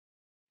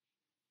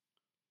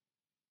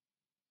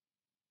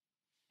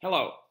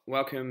Hello,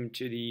 welcome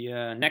to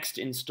the next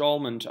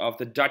installment of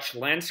the Dutch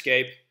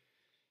landscape.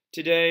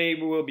 Today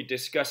we will be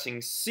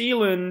discussing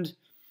Zeeland,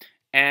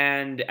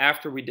 and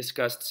after we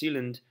discussed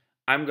Zeeland,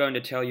 I'm going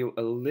to tell you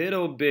a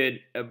little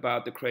bit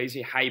about the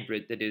crazy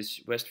hybrid that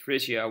is West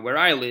Frisia, where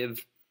I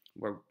live,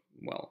 where,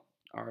 well,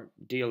 our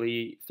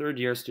daily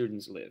third-year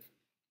students live.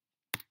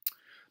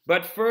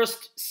 But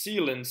first,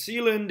 Zeeland.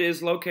 Zeeland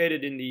is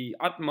located in the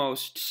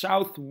utmost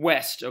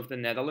southwest of the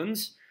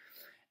Netherlands.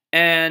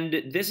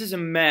 And this is a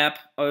map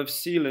of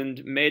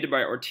Zeeland made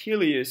by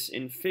Ortelius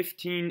in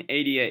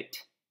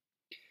 1588.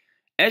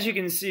 As you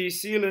can see,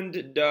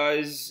 Zeeland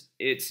does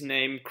its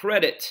name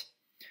credit.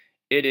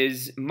 It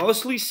is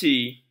mostly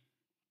sea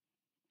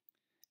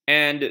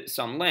and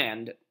some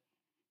land.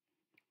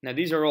 Now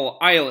these are all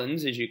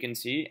islands, as you can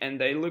see, and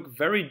they look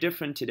very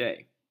different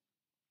today.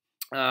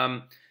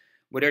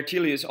 What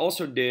Ortelius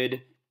also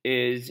did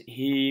is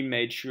he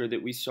made sure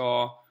that we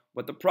saw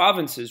what the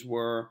provinces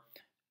were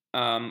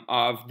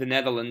of the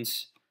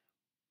Netherlands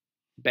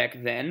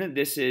back then.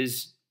 This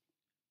is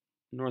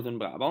Northern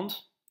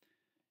Brabant.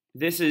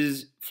 This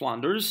is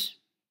Flanders,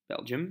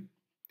 Belgium,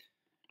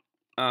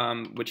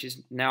 which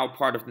is now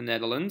part of the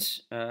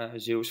Netherlands,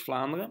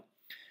 Zeeuws-Vlaanderen.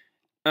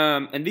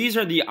 And these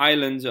are the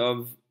islands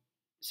of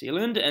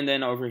Zeeland, and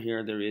then over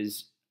here there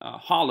is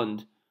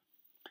Holland.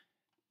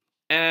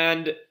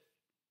 And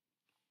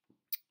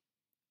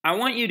I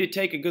want you to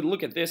take a good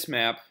look at this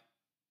map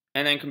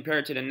and then compare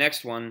it to the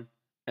next one,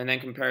 and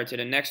then compare it to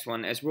the next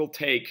one, as we'll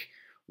take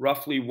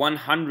roughly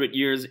 100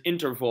 years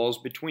intervals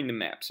between the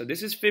maps. So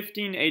this is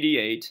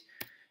 1588,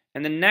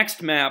 and the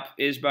next map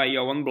is by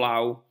Johan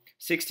Blauw,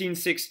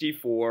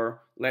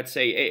 1664, let's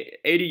say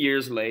 80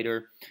 years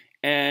later.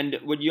 And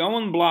what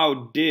Johan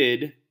Blauw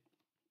did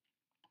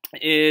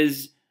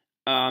is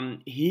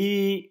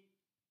he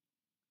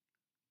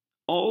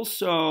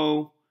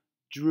also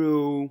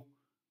drew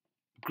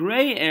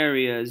gray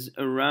areas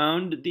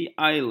around the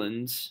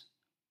islands,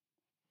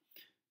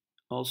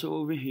 also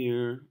over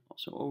here,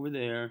 also over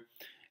there.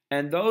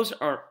 And those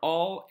are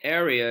all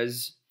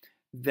areas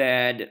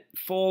that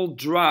fall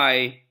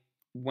dry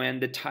when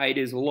the tide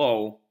is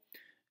low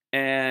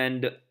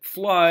and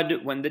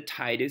flood when the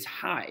tide is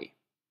high.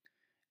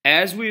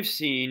 As we've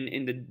seen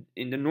in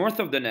the north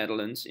of the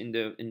Netherlands, in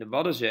the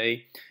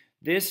Waddenzee,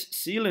 this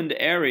Zeeland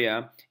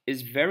area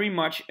is very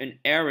much an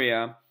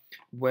area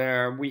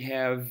where we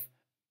have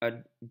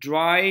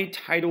dry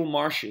tidal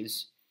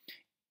marshes,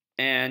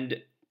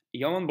 and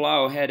Johan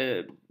Blauw had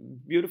a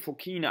beautiful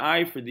keen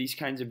eye for these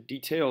kinds of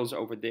details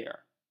over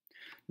there.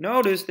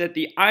 Notice that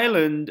the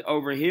island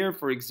over here,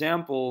 for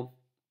example,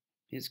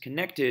 is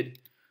connected,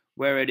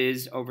 where it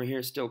is over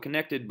here still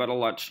connected, but a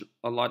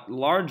lot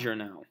larger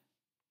now.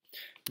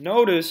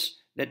 Notice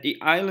that the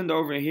island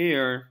over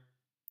here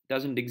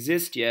doesn't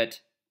exist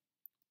yet.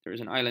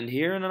 There's an island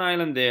here and an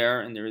island there,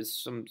 and there is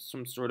some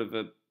sort of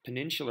a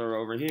peninsula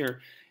over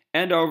here.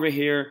 And over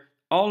here,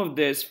 all of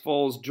this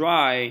falls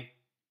dry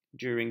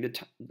during the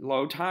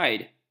low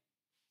tide.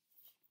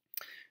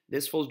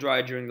 This falls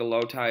dry during the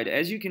low tide.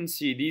 As you can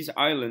see, these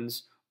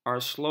islands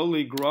are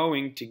slowly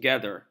growing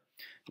together.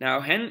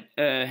 Now,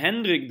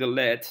 Hendrik de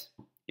Let,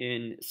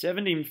 in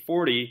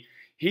 1740,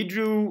 he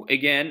drew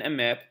again a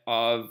map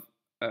of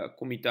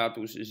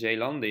Comitatus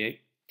Zeelandië.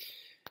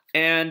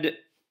 And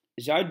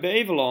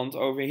Zuid-Beveland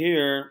over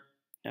here,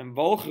 and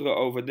Walcheren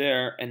over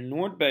there, and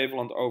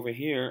Noord-Beveland over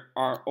here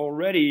are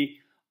already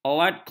a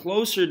lot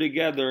closer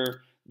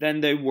together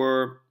than they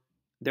were.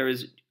 There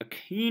is a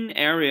keen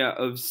area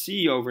of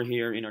sea over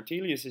here in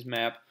Ortelius's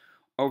map.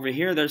 Over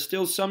here there's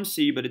still some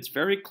sea, but it's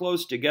very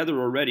close together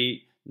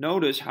already.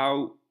 Notice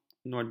how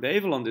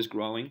Noord-Beveland is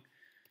growing.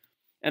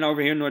 And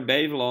over here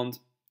Noord-Beveland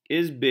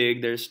is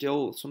big. There's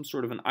still some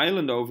sort of an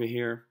island over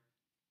here.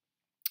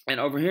 And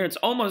over here it's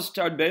almost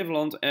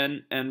Zuid-Beveland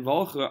and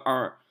Walcheren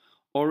are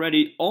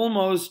already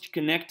almost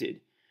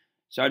connected.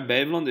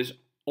 Zuid-Beveland is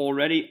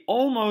already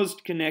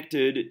almost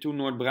connected to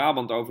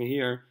Noord-Brabant over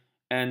here.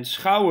 And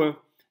Schouwen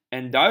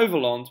and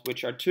Duiveland,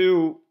 which are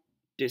two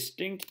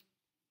distinct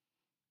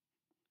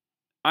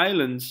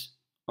islands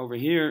over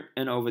here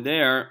and over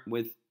there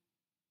with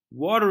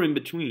water in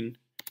between.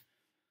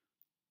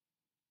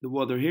 The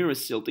water here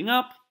is silting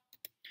up,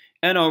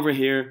 and over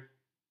here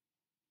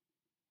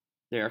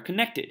they are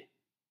connected,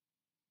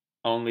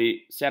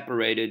 only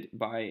separated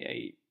by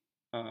a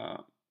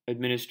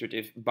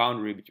administrative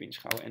boundary between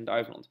Schouwen and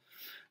Duiveland.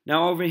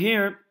 Now over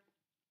here,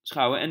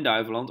 Schouwen and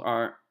Duiveland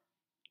are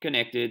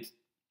connected,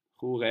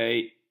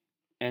 Goeree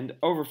and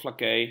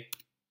Overflakkee,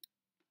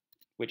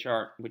 which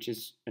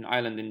is an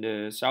island in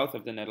the south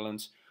of the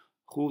Netherlands.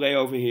 Goeree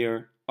over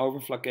here,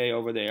 Overflakkee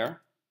over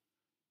there.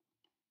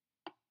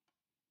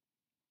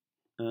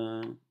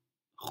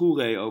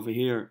 Goeree over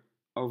here,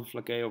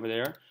 Overflakkee over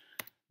there.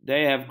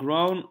 They have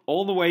grown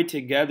all the way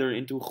together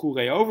into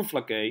Goeree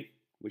Overflakkee,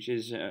 which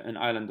is an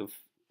island of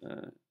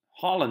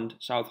Holland,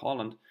 South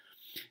Holland.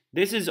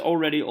 This is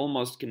already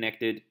almost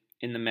connected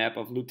in the map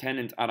of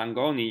Lieutenant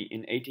Arangoni in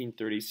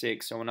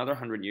 1836, so another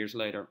 100 years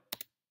later.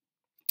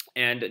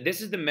 And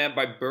this is the map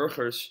by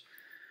Burgers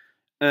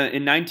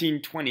in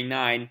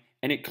 1929,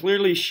 and it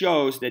clearly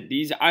shows that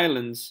these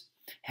islands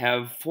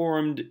have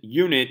formed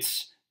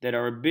units that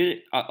are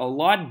a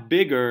lot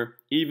bigger,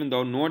 even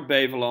though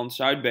Noord-Beveland,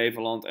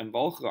 Zuid-Beveland, and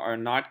Walcheren are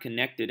not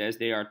connected as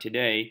they are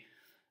today.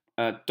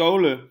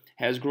 Tholen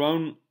has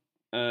grown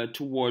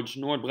towards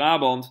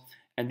Noord-Brabant,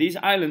 and these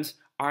islands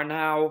are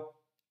now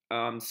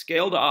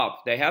scaled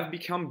up. They have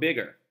become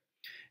bigger.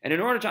 And in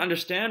order to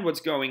understand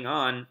what's going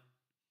on,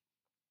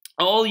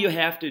 all you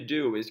have to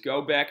do is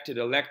go back to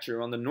the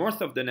lecture on the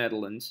north of the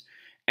Netherlands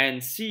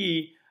and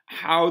see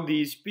how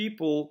these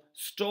people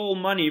stole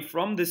money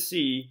from the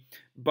sea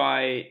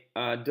by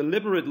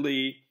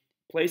deliberately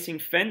placing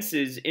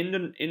fences in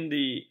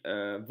the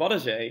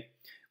Waddenzee,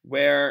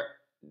 where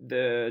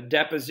the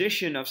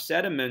deposition of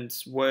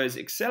sediments was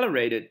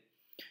accelerated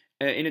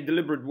in a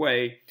deliberate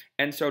way,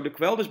 and so the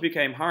kwelders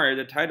became higher,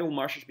 the tidal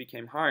marshes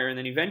became higher, and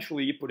then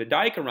eventually you put a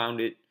dike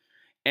around it,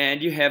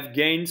 and you have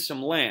gained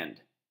some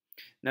land.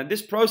 Now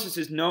this process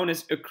is known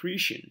as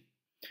accretion.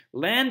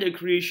 Land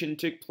accretion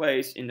took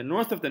place in the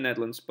north of the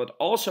Netherlands, but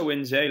also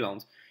in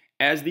Zeeland,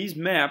 as these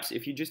maps,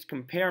 if you just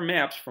compare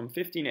maps from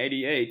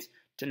 1588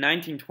 to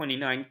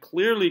 1929,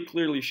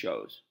 clearly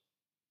shows.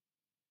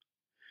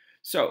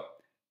 So,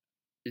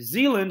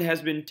 Zeeland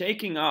has been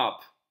taking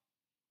up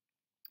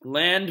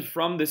land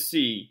from the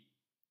sea,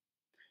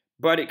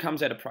 but it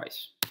comes at a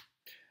price.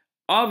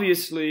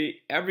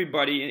 Obviously,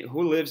 everybody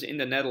who lives in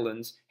the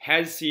Netherlands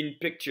has seen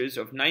pictures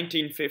of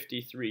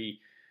 1953.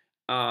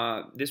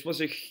 This was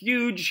a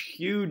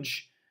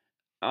huge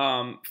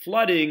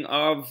flooding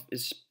of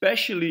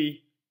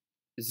especially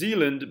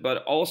Zeeland,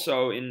 but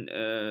also in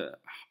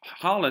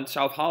Holland,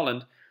 South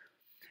Holland,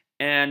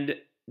 and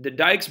the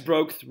dikes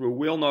broke through.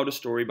 We all know the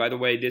story. By the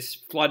way, this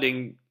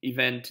flooding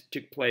event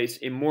took place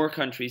in more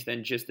countries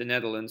than just the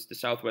Netherlands. The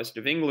southwest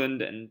of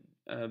England and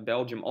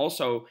Belgium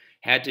also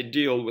had to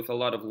deal with a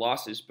lot of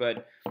losses.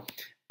 But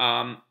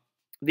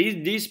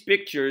these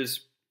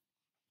pictures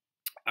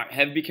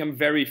have become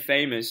very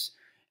famous,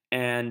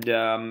 and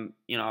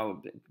you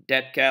know,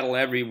 dead cattle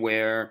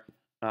everywhere.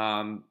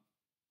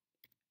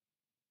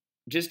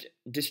 Just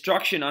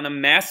destruction on a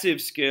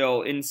massive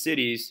scale in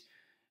cities,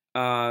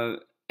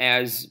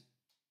 as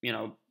you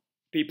know,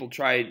 people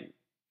tried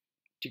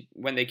to,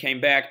 when they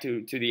came back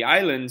to the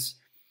islands,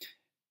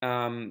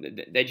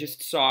 they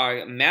just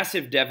saw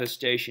massive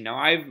devastation. Now,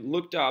 I've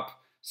looked up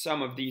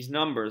some of these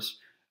numbers.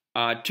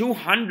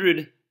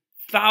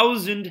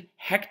 200,000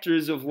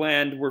 hectares of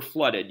land were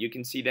flooded. You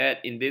can see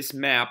that in this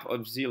map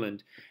of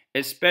Zeeland,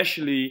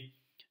 especially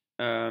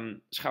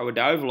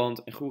Schouwen-Duiveland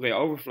and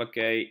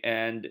Goeree-Overflakkee,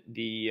 and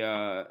the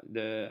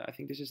I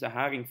think this is the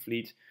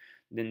Haringvliet,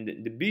 then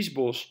the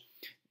Biesbos.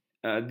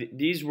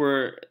 These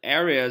were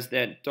areas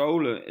that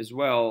Tholen as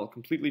well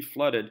completely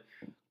flooded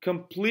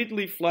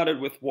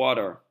with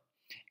water.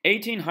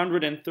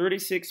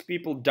 1,836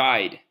 people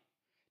died.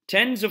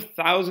 Tens of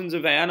thousands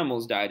of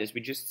animals died, as we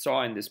just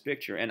saw in this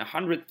picture, and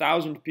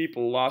 100,000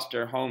 people lost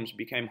their homes,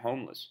 became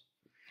homeless.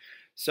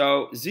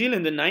 So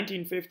Zeeland in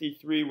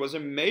 1953 was a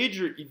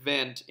major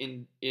event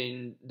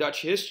in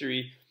Dutch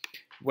history,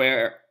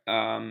 where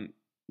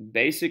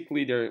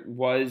basically there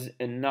was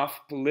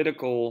enough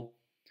political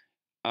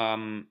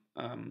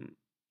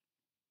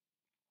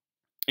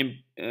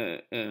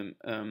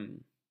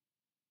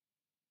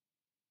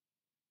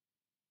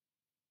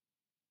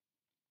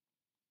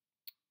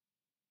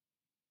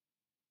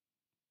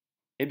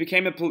it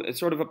became a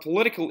sort of a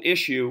political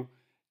issue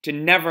to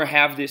never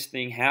have this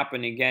thing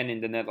happen again in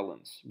the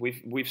Netherlands.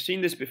 We've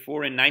seen this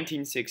before in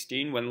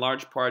 1916, when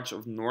large parts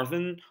of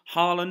northern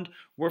Holland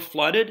were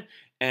flooded,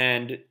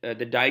 and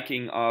the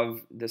diking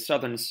of the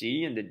Southern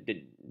Sea and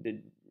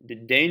the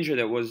danger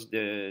that was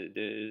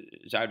the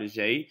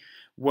Zuiderzee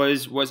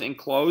was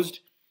enclosed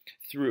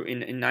through in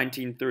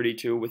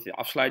 1932 with the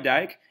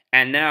Afsluitdijk,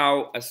 and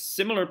now a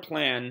similar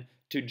plan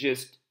to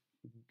just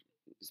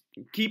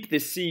keep the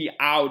sea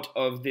out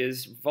of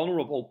this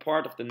vulnerable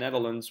part of the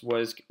Netherlands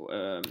was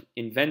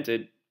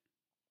invented.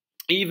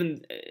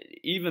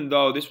 Even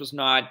though this was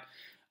not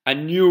a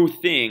new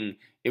thing,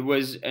 it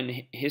was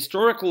an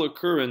historical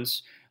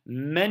occurrence.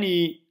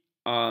 Many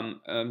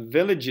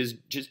villages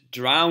just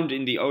drowned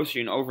in the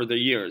ocean over the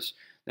years.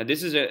 Now,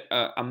 this is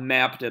a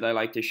map that I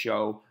like to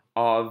show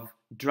of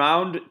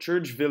drowned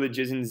church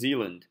villages in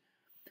Zeeland.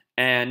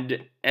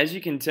 And as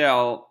you can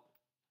tell,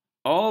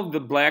 all of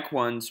the black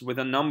ones with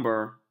a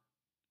number,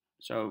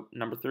 so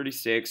number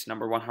 36,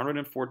 number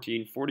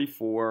 114,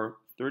 44,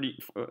 30,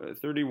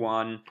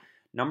 31,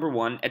 number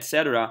 1,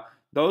 etc.,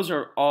 those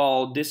are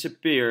all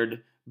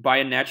disappeared by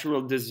a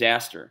natural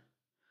disaster.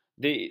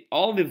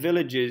 All the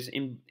villages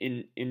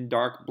in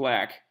dark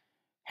black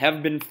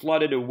have been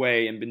flooded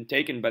away and been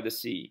taken by the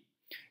sea.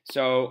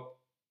 So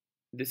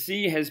the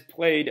sea has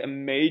played a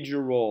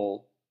major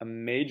role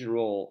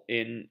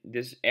in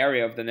this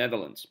area of the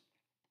Netherlands.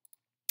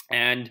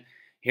 And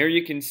here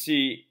you can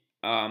see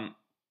a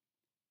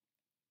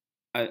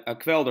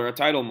kwelder, a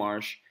tidal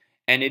marsh,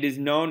 and it is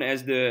known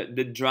as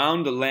the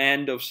drowned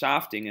land of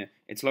Saftingen.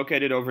 It's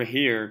located over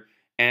here,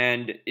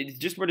 And it's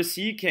just where the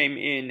sea came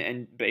in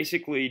and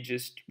basically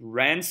just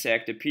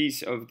ransacked a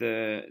piece of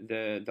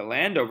the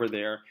land over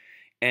there,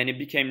 and it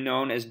became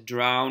known as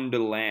drowned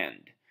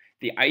land.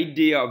 The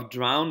idea of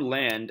drowned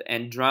land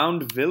and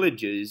drowned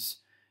villages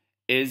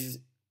is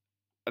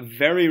a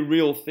very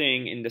real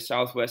thing in the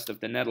southwest of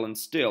the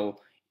Netherlands still,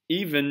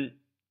 even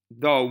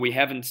though we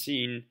haven't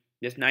seen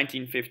this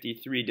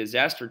 1953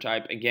 disaster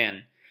type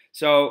again.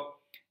 So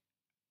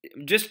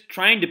just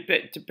trying to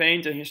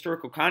paint a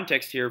historical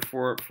context here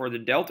for the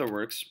Delta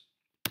works,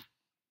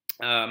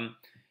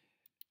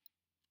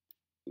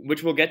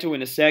 which we'll get to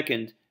in a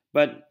second.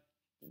 But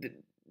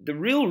the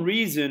real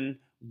reason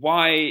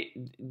why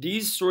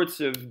these sorts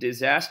of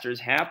disasters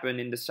happen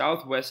in the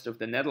southwest of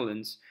the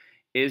Netherlands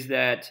is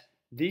that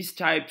these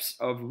types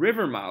of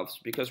river mouths,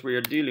 because we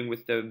are dealing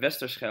with the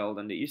Westerschelde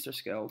and the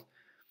Easterschelde,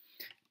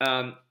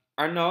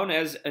 are known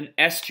as an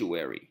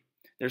estuary.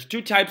 There's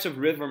two types of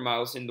river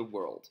mouths in the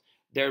world.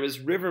 There is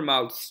river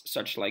mouths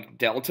such like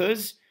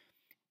deltas,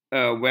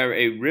 where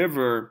a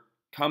river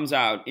comes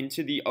out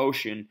into the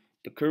ocean.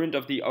 The current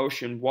of the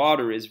ocean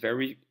water is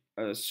very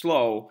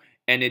slow,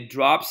 and it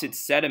drops its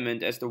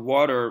sediment as the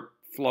water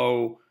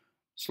flow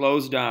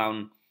slows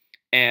down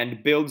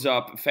and builds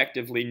up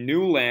effectively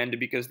new land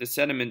because the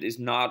sediment is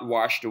not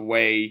washed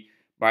away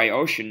by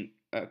ocean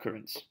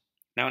currents.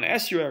 Now an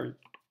estuary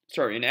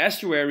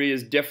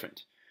is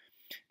different.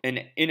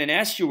 And in an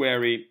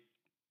estuary,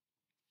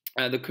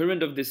 the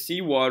current of the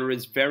seawater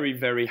is very,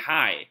 very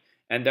high,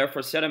 and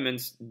therefore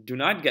sediments do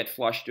not get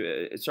flushed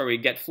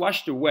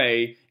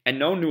away, and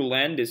no new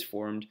land is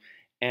formed.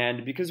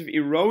 And because of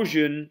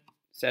erosion,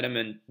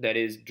 sediment that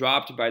is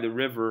dropped by the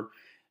river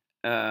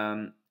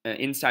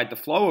inside the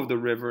flow of the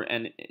river,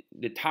 and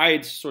the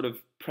tides sort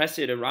of press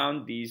it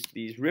around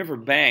these river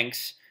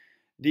banks,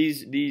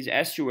 these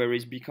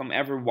estuaries become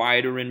ever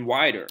wider and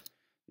wider.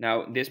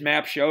 Now, this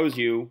map shows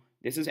you,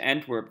 this is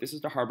Antwerp, this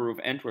is the harbor of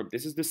Antwerp,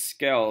 this is the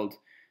Scheldt,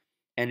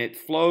 and it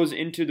flows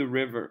into the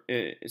river,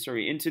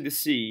 into the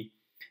sea.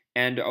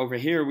 And over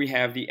here we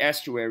have the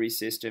estuary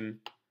system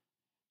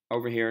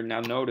over here.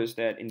 Now notice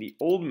that in the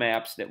old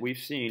maps that we've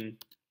seen,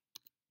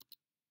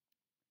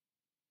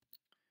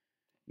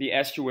 the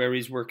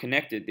estuaries were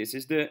connected. This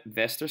is the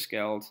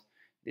Westerschelde.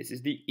 This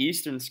is the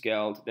Eastern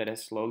Scheldt that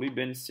has slowly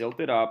been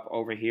silted up.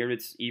 Over here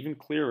it's even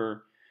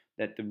clearer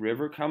that the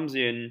river comes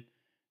in,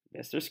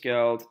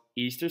 Westerschelde,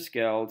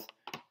 Easterschelde,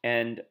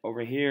 and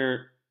over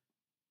here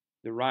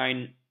the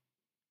Rhine,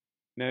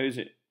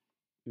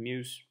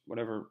 Meuse,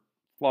 whatever,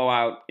 flow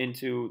out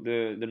into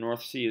the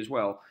North Sea as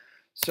well.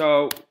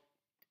 So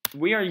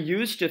we are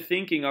used to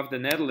thinking of the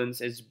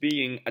Netherlands as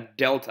being a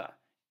delta,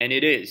 and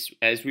it is.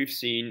 As we've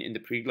seen in the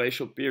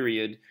pre-glacial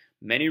period,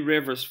 many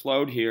rivers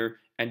flowed here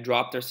and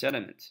dropped their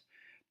sediments.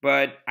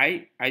 But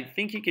I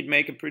think you could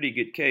make a pretty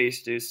good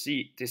case to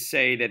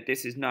say that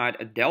this is not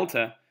a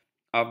delta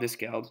of the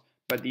Scheldt,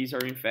 but these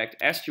are in fact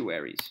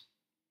estuaries.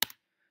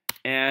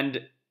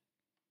 And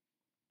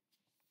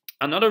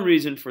another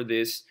reason for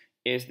this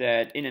is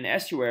that in an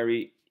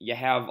estuary you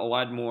have a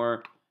lot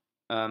more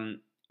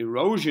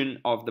erosion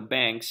of the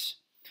banks,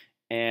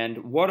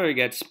 and water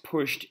gets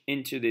pushed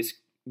into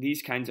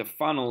these kinds of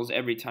funnels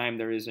every time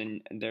there is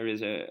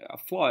a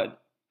flood,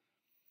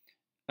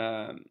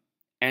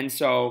 and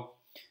so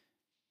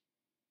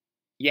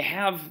you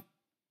have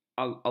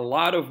a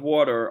lot of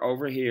water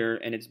over here,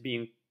 and it's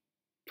being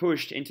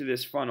pushed into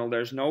this funnel.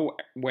 There's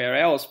nowhere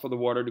else for the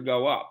water to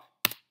go up,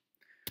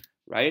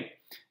 right?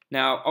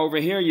 Now, over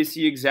here, you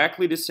see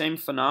exactly the same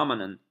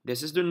phenomenon.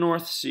 This is the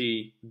North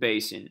Sea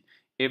basin.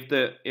 If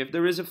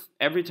there is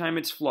every time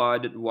it's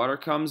flooded, water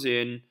comes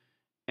in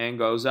and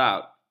goes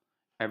out.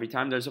 Every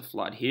time there's a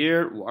flood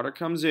here, water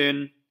comes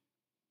in,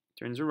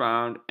 turns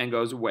around, and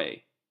goes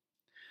away.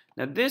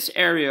 Now, this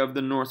area of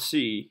the North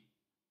Sea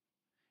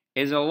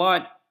is a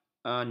lot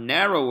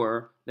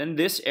narrower than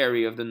this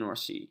area of the North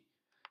Sea.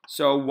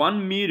 So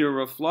 1 meter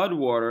of flood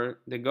water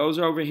that goes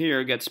over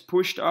here gets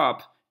pushed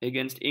up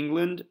against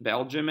England,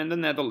 Belgium, and the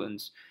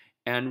Netherlands,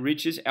 and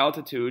reaches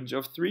altitudes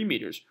of 3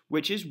 meters,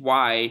 which is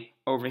why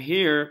over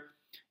here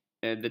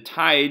the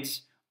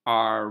tides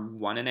are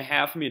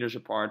 1.5 meters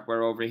apart,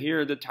 where over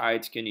here the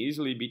tides can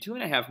easily be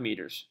 2.5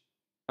 meters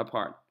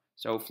apart.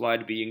 So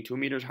flood being 2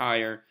 meters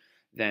higher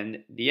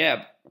than the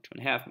ebb, or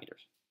 2.5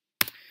 meters.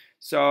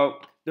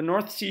 So the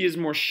North Sea is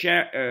more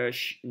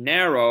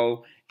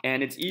narrow,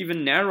 and it's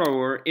even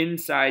narrower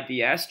inside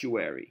the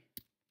estuary.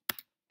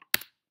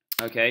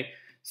 Okay?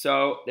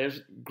 So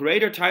there's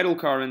greater tidal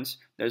currents,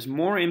 there's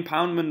more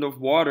impoundment of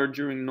water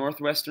during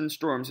northwestern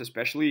storms,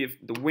 especially if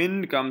the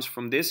wind comes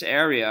from this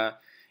area,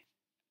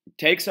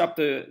 takes up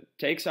the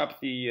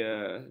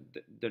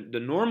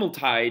normal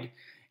tide,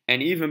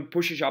 and even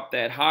pushes up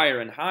that higher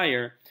and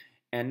higher,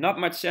 and not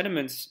much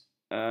sediments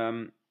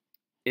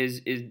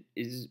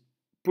is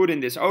put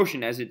in this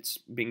ocean as it's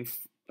being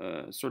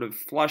sort of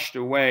flushed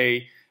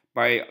away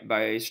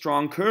by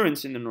strong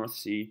currents in the North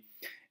Sea.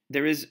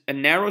 There is a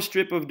narrow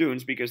strip of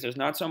dunes because there's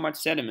not so much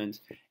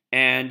sediment,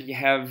 and you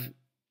have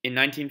in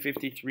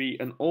 1953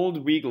 an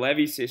old weak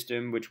levee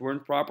system which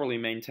weren't properly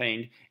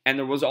maintained, and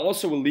there was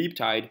also a leap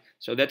tide,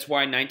 so that's why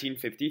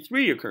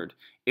 1953 occurred.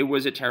 It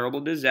was a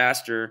terrible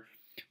disaster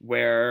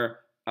where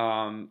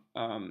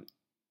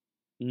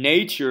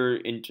nature,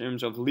 in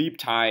terms of leap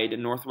tide, a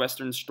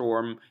northwestern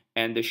storm,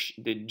 and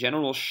the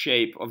general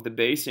shape of the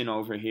basin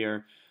over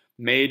here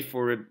made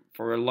for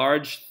a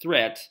large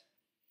threat,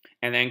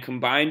 and then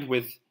combined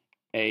with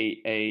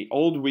a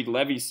old weak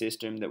levee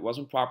system that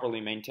wasn't properly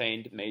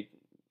maintained,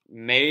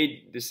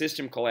 made the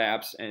system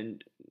collapse,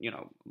 and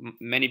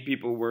many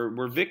people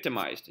were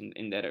victimized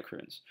in that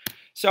occurrence.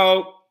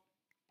 So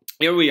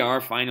here we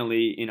are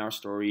finally in our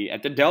story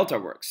at the Delta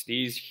Works.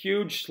 These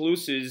huge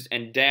sluices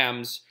and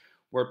dams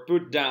were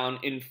put down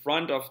in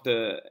front of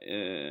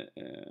the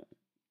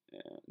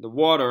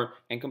water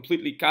and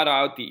completely cut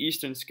out the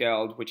eastern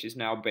scald, which is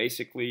now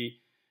basically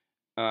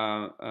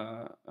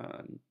not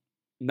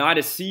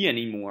a sea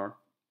anymore,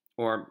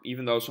 or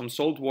even though some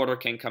salt water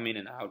can come in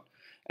and out.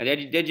 And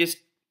they just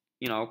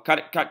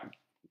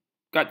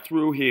cut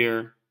through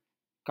here,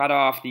 cut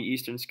off the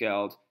eastern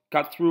scald,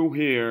 cut through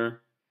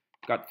here,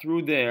 cut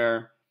through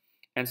there,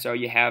 and so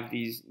you have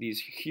these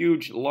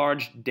huge,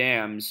 large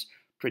dams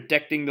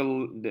protecting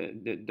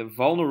the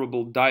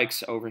vulnerable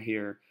dikes over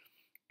here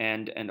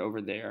and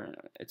over there,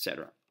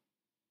 etc.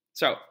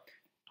 So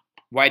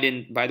why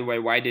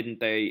didn't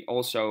they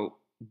also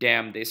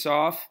dam this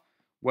off?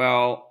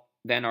 Well,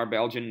 then our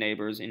Belgian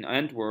neighbors in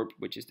Antwerp,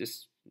 which is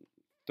this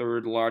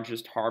third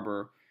largest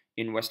harbor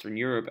in Western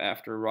Europe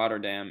after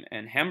Rotterdam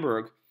and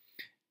Hamburg,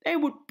 they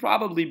would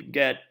probably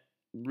get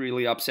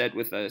really upset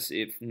with us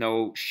if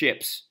no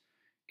ships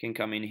can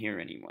come in here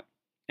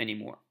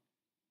anymore.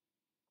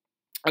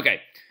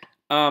 Okay,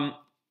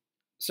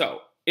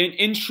 so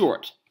in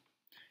short,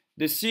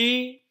 the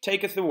sea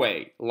taketh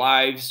away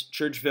lives,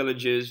 church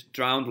villages,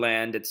 drowned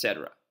land,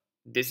 etc.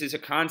 This is a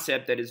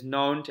concept that is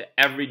known to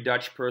every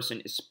Dutch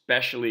person,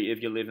 especially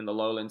if you live in the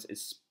lowlands,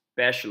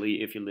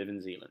 especially if you live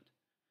in Zeeland.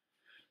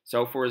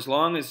 So for as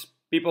long as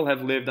people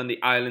have lived on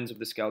the islands of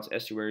the Scheldt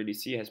estuary, the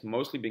sea has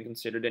mostly been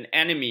considered an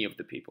enemy of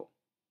the people.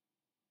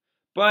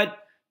 But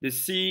the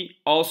sea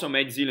also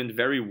made Zeeland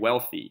very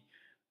wealthy,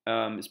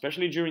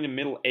 especially during the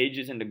Middle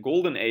Ages and the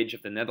Golden Age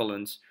of the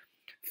Netherlands.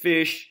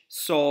 Fish,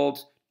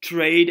 salt,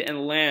 trade,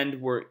 and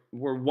land were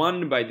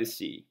won by the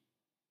sea.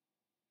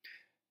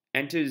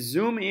 And to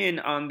zoom in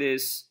on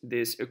this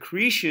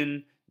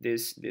accretion,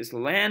 this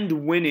land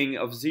winning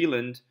of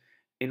Zeeland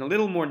in a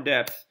little more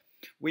depth,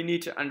 we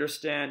need to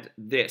understand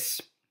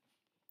this.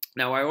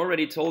 Now, I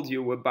already told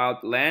you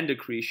about land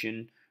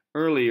accretion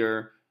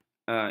earlier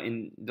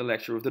in the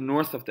lecture of the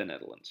north of the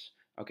Netherlands.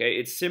 Okay,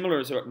 it's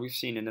similar to what we've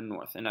seen in the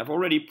north, and I've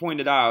already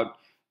pointed out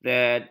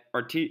that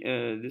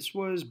this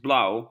was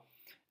Blau.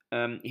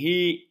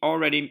 He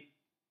already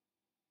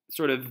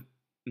sort of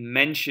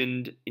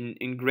mentioned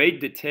in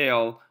great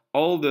detail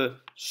all the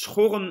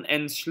schorren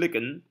and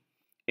slikken.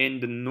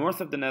 In the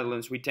north of the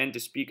Netherlands, we tend to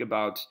speak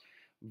about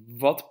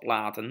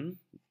wadplaten,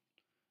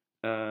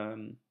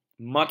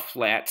 mud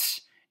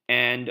flats,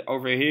 and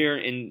over here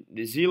in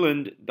New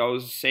Zealand,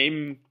 those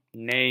same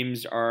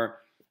names are,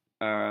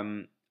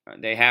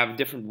 they have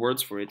different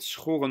words for it,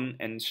 schorren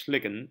and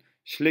slikken.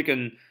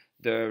 Slikken,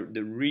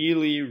 the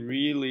really,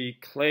 really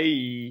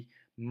clayey,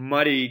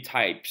 muddy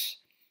types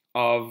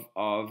of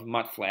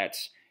mud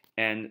flats,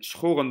 and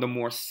schorren, the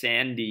more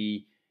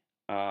sandy,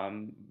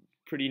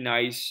 pretty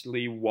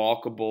nicely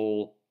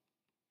walkable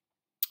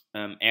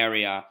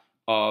area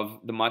of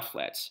the mud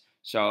flats.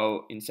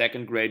 So in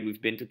second grade,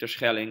 we've been to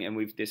Terschelling and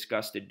we've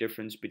discussed the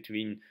difference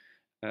between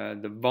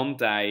the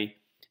wandtij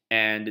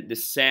and the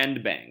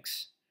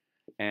sandbanks.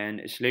 And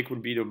a slik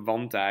would be the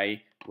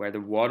wandtij, where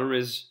the water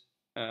is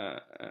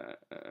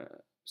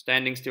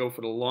standing still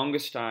for the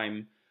longest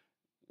time.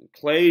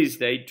 Clays,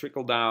 they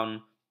trickle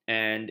down,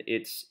 and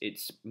it's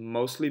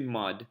mostly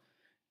mud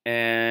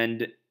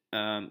and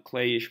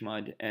clayish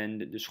mud,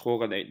 and the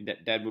schorren,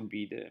 that would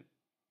be the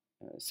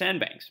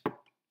sandbanks.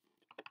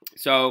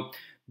 So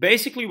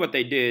basically what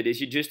they did is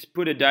you just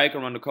put a dike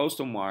around the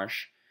coastal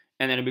marsh,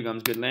 and then it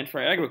becomes good land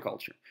for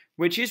agriculture.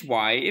 Which is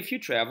why if you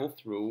travel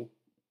through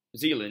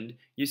Zeeland,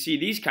 you see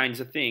these kinds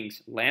of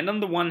things. Land on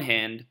the one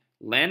hand,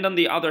 land on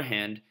the other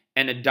hand,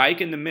 and a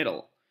dike in the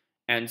middle.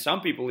 And some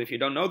people, if you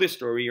don't know this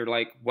story, you're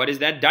like, what is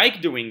that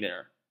dike doing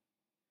there?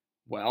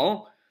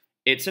 Well,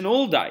 it's an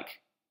old dike.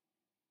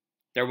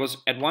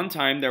 At one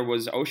time there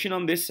was ocean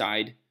on this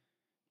side,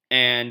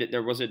 and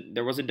there was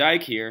a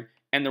dike here,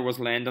 and there was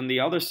land on the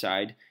other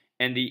side,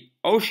 and the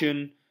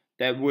ocean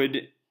that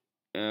would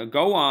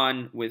go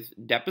on with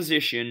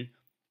deposition,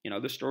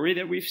 the story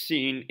that we've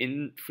seen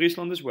in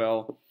Friesland as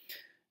well,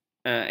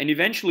 and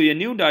eventually a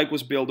new dike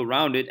was built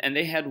around it, and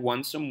they had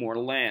won some more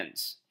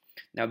lands.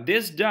 Now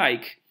this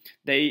dike,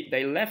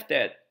 they left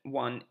that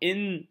one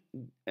in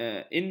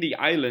the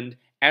island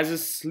as a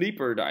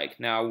sleeper dike.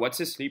 Now, what's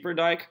a sleeper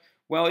dike?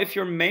 Well, if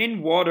your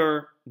main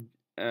water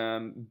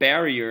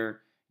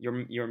barrier,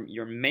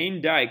 your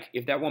main dike,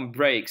 if that one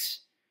breaks,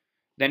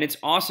 then it's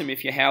awesome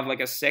if you have like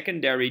a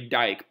secondary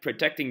dike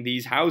protecting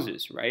these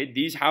houses, right?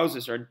 These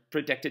houses are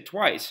protected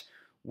twice.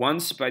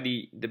 Once by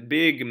the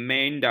big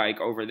main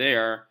dike over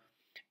there,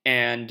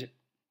 and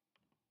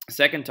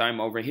second time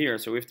over here.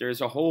 So if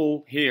there's a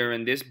hole here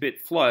and this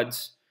bit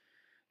floods,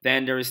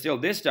 then there is still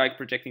this dike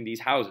protecting these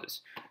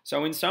houses.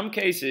 So in some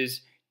cases,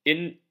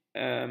 in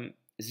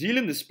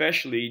Zeeland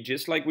especially,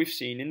 just like we've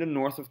seen in the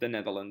north of the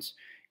Netherlands,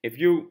 if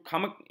you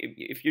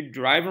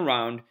drive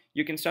around,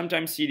 you can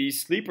sometimes see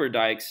these sleeper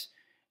dikes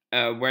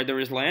where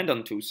there is land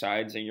on two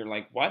sides, and you're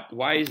like, what?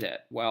 Why is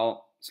that?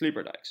 Well,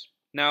 sleeper dikes.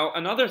 Now,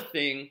 another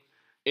thing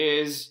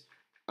is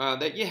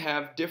that you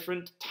have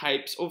different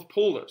types of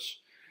polders.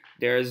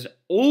 There's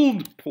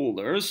old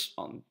polders.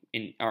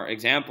 In our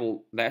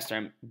example last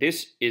time,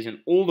 this is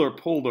an older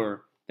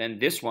polder than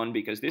this one,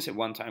 because this at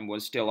one time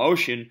was still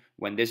ocean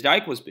when this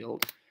dike was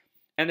built,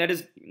 and that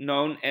is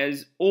known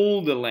as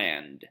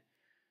Oldeland.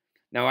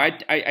 Now,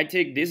 I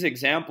take this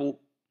example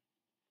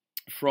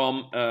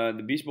from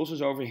the Biesbos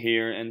is over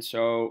here, and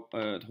so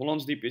het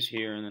Hollandsdiep is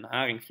here, and then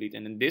Haringvliet,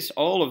 and then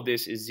all of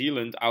this is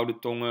Zeeland,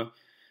 Oude Tonge,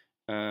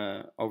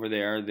 over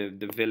there,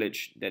 the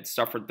village that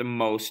suffered the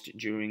most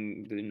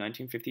during the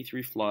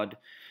 1953 flood.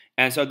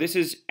 And so this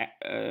is,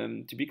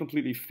 to be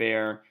completely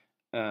fair,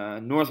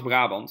 North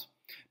Brabant.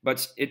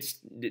 But it's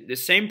the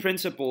same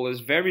principle is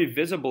very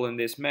visible in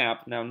this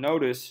map. Now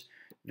notice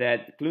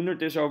that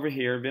Klundert is over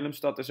here,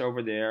 Willemstad is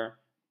over there,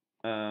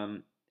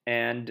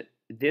 and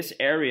this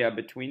area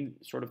between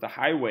sort of the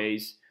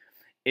highways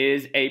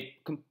is a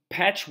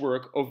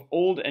patchwork of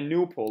old and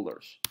new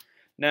polders.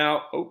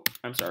 Now, oh,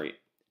 I'm sorry.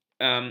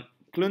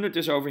 Klundert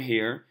is over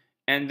here,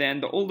 and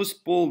then the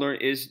oldest polder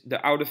is the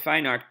Oude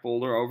Feyenaard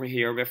polder over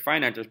here, where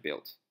Feyenaard is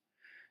built.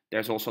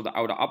 There's also the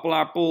Oude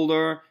Appelaar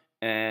polder,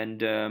 and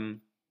the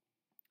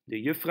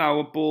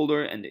Juffrouwen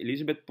polder, and the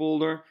Elisabeth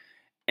polder.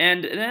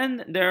 And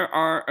then there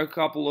are a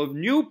couple of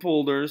new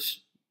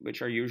polders,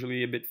 which are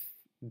usually a bit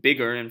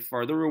bigger and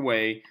farther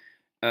away.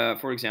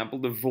 For example,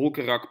 the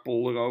Volkerak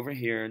polder over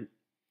here.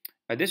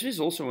 This is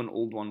also an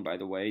old one, by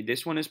the way.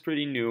 This one is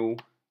pretty new.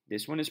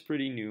 This one is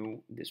pretty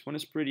new. This one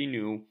is pretty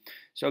new.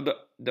 So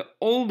the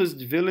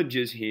oldest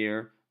villages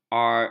here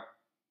are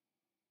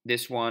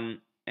this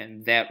one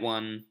and that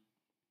one,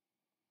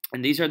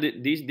 and these are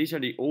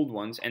the old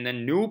ones. And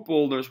then new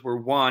polders were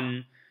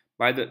won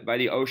by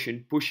the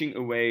ocean, pushing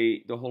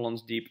away the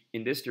Hollandsdiep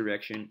in this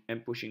direction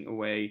and pushing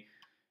away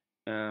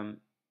the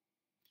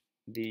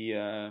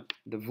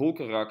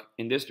Volkerak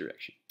in this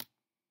direction.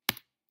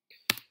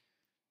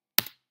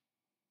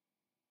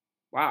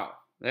 Wow,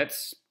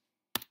 that's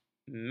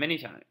many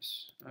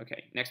times.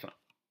 Okay, next one.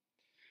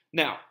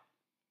 Now,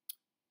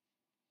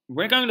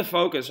 we're going to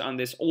focus on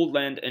this old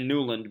land and new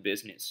land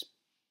business.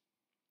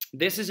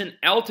 This is an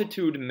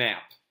altitude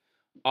map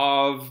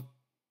of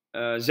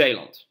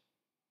Zeeland.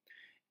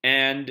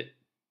 And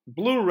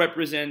blue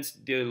represents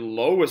the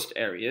lowest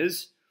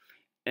areas,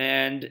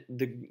 and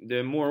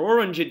the more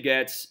orange it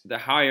gets, the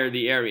higher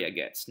the area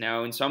gets.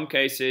 Now, in some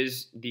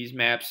cases, these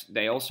maps,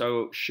 they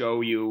also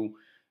show you,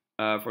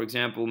 for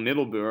example,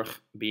 Middelburg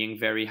being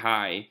very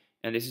high.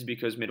 And this is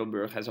because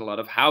Middelburg has a lot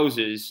of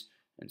houses,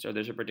 and so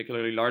there's a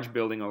particularly large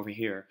building over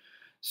here.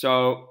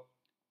 So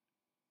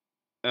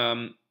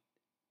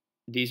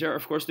these are,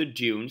 of course, the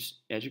dunes.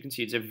 As you can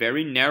see, it's a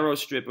very narrow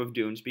strip of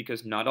dunes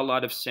because not a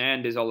lot of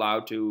sand is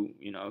allowed to,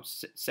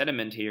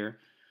 sediment here,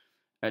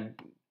 and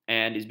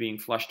is being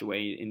flushed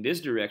away in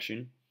this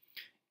direction.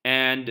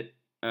 And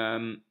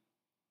a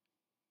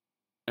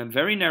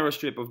very narrow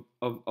strip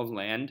of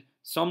land.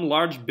 Some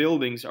large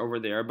buildings over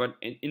there, but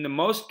in the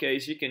most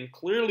case, you can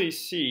clearly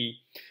see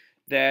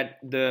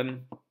that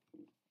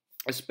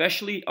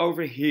especially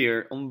over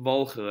here on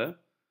Walcheren,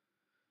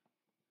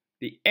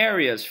 the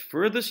areas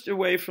furthest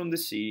away from the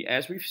sea,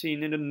 as we've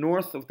seen in the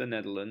north of the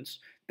Netherlands,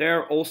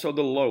 they're also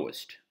the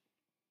lowest.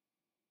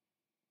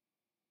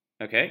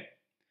 Okay?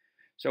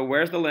 So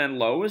where's the land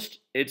lowest?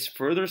 It's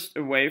furthest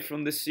away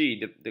from the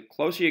sea. The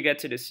closer you get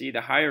to the sea,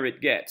 the higher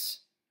it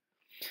gets.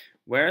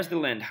 Where's the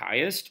land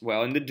highest?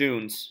 Well, in the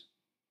dunes.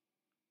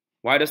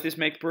 Why does this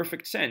make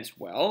perfect sense?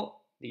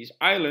 Well, these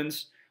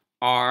islands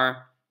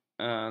are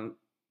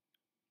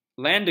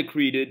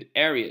land-accreted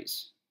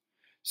areas.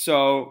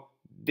 So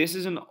this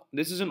is an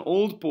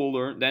old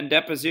polder, then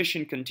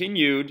deposition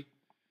continued,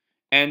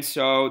 and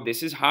so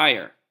this is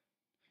higher.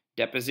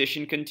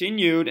 Deposition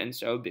continued, and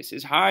so this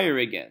is higher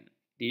again.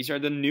 These are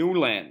the new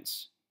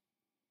lands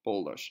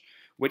polders,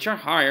 which are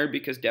higher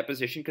because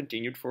deposition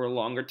continued for a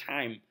longer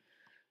time.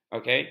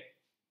 Okay?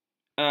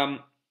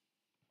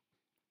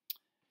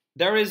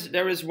 There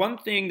is one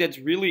thing that's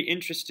really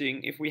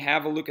interesting if we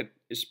have a look at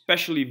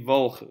especially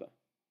Walcheren.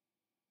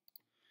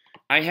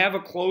 I have a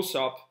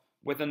close-up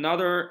with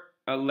another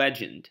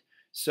legend.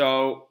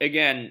 So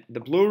again, the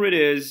bluer it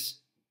is,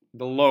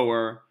 the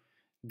lower.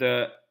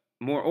 The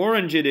more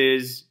orange it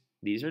is,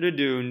 these are the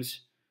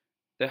dunes.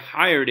 The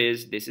higher it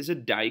is, this is a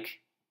dike.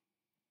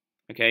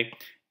 Okay,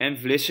 and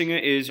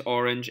Vlissingen is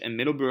orange, and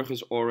Middelburg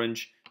is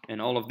orange,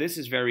 and all of this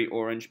is very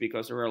orange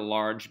because there are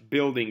large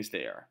buildings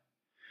there.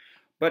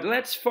 But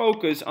let's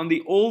focus on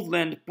the old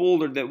land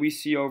polder that we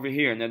see over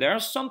here. Now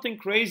there's something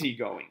crazy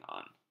going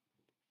on.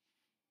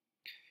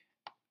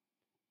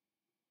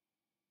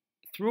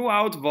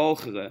 Throughout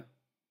Walcheren,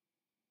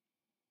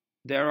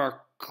 there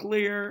are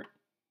clear,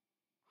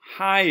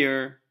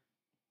 higher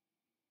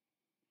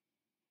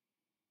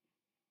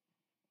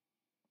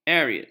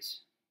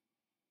areas.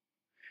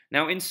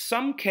 Now in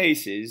some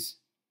cases,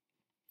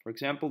 for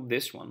example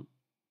this one,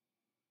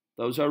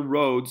 those are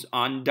roads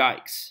on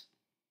dikes.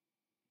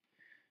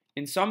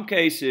 In some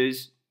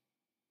cases,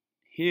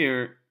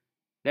 here,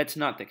 that's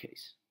not the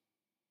case.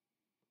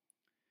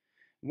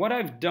 What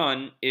I've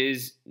done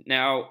is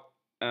now,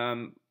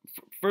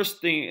 first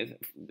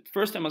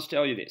I must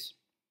tell you this.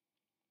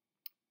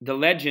 The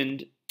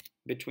legend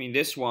between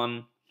this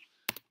one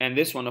and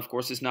this one, of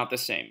course, is not the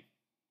same.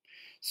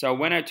 So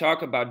when I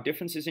talk about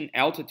differences in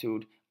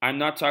altitude, I'm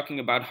not talking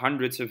about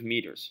hundreds of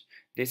meters.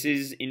 This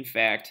is, in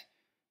fact,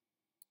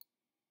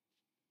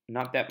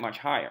 not that much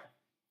higher.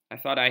 I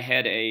thought I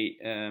had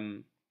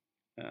a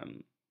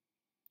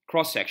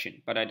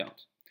cross-section, but I don't.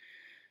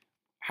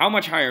 How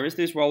much higher is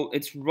this? Well,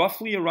 it's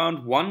roughly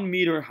around 1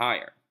 meter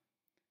higher.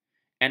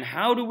 And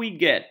how do we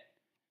get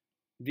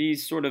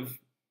these sort of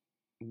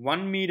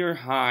 1 meter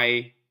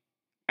high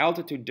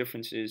altitude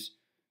differences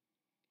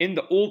in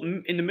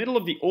the middle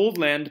of the old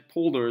land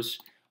polders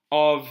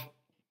of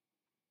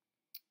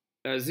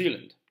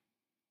Zeeland?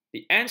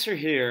 The answer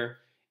here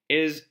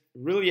is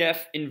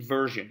relief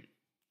inversion.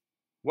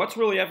 What's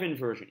relief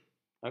inversion?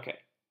 Okay.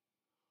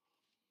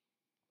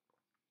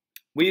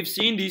 We have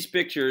seen these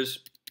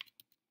pictures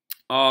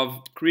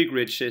of creek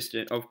ridge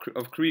system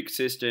of creek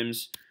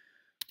systems.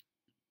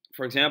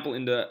 For example,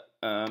 in the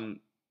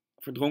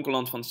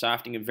Verdronkenland van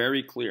Saftingen,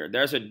 very clear.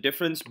 There's a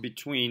difference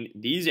between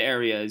these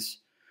areas,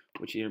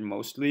 which are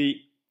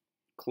mostly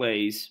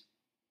clays,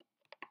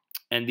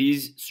 and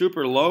these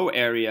super low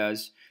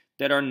areas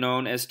that are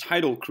known as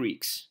tidal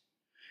creeks.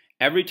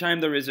 Every time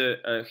there is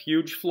a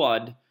huge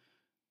flood,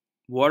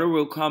 water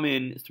will come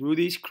in through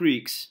these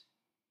creeks,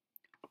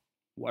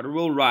 water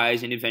will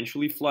rise and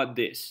eventually flood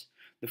this.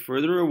 The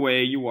further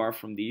away you are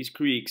from these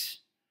creeks,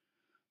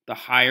 the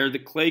higher the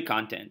clay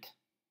content.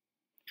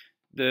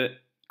 The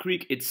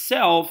creek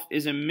itself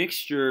is a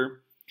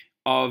mixture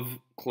of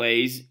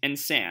clays and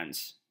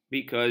sands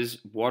because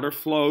water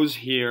flows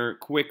here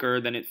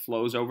quicker than it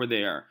flows over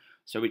there,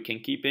 so it can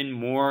keep in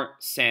more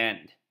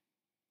sand.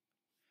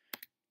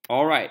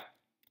 All right,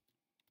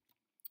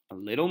 a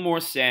little more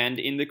sand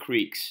in the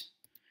creeks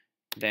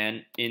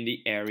than in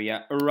the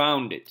area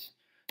around it.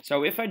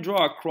 So if I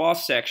draw a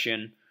cross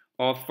section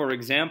of, for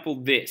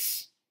example,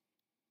 this,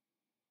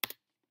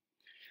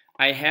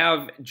 I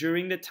have,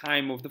 during the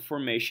time of the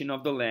formation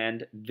of the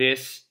land,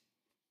 this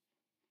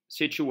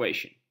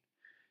situation.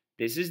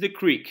 This is the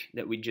creek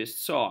that we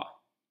just saw.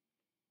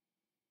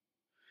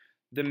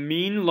 The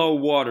mean low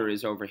water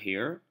is over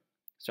here.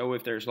 So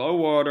if there's low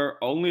water,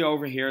 only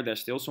over here,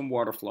 there's still some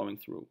water flowing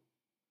through.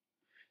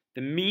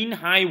 The mean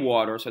high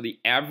water, so the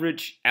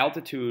average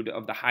altitude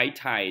of the high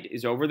tide,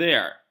 is over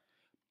there.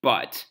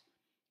 But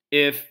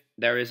if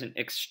there is an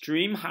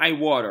extreme high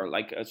water,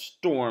 like a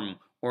storm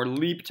or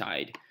leap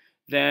tide,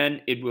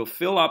 then it will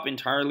fill up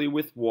entirely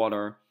with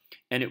water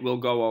and it will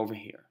go over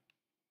here.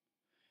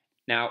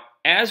 Now,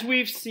 as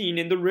we've seen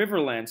in the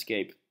river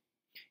landscape,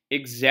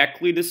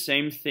 exactly the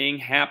same thing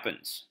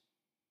happens.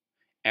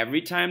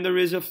 Every time there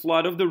is a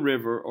flood of the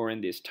river, or in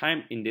this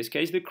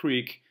case the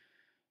creek,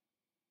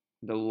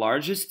 the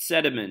largest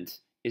sediment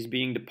is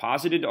being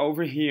deposited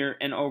over here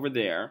and over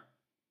there.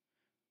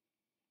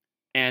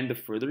 And the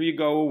further you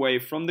go away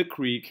from the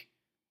creek,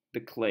 the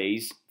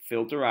clays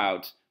filter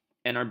out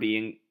and are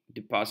being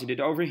deposited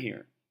over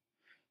here.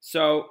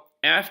 So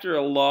after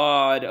a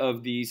lot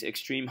of these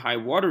extreme high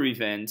water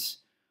events,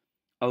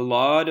 a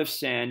lot of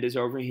sand is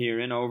over here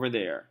and over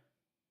there.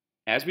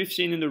 As we've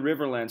seen in the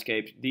river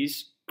landscape,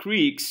 these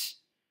creeks,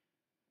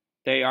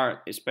 they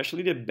are,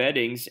 especially the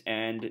beddings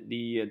and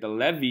the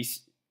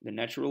levees, the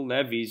natural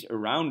levees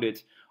around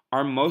it,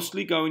 are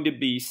mostly going to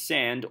be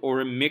sand or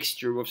a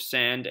mixture of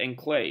sand and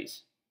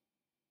clays.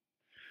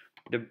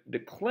 The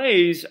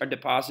clays are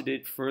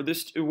deposited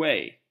furthest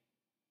away.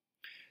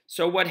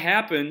 So what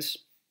happens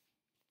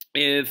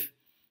if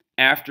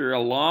after a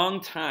long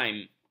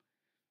time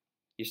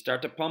you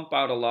start to pump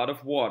out a lot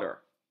of water?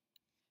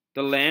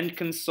 The land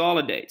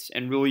consolidates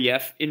and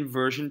relief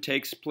inversion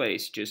takes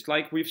place, just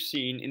like we've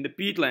seen in the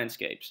peat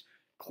landscapes.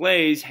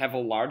 Clays have a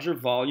larger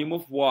volume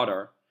of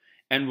water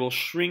and will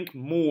shrink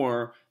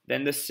more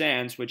than the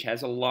sands, which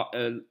has a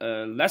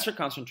lesser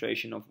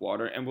concentration of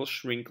water and will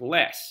shrink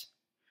less.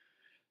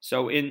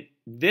 So in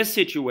this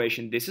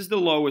situation, this is the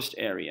lowest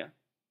area.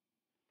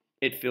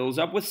 It fills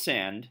up with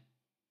sand,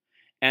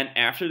 and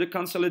after the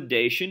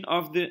consolidation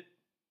of the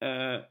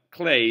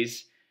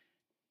clays,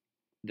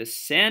 the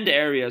sand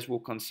areas will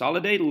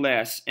consolidate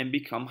less and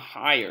become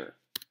higher.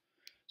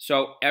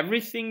 So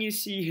everything you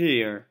see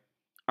here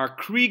are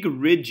creek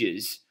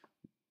ridges,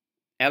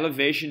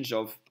 elevations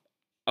of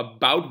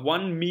about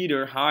 1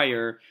 meter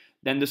higher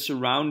than the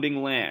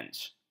surrounding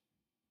lands.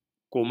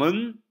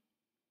 Kommen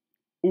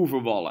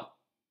oeverwallen,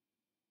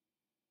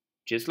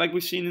 just like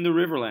we've seen in the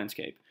river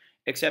landscape,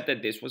 except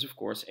that this was, of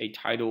course, a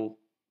tidal,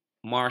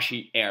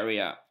 marshy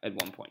area at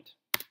one point.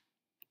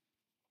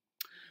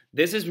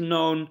 This is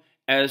known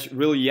as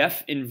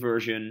relief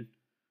inversion,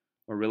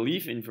 or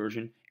relief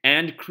inversion,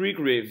 and creek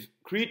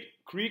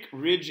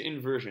ridge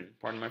inversion,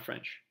 pardon my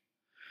French.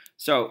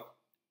 So,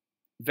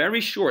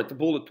 very short, the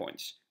bullet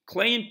points.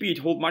 Clay and peat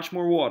hold much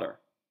more water.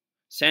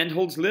 Sand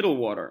holds little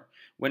water.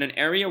 When an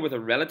area with a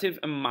relative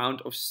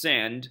amount of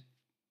sand,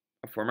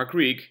 a former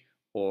creek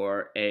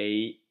or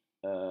a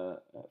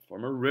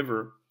former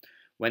river,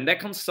 when that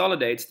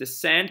consolidates, the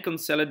sand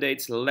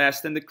consolidates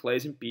less than the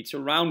clays and peats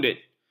around it.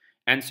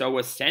 And so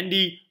a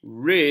sandy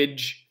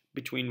ridge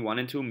between 1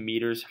 and 2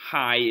 meters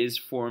high is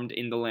formed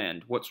in the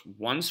land. What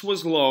once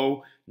was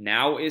low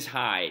now is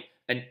high,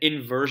 an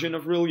inversion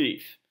of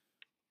relief.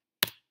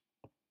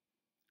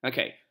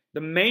 Okay,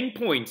 the main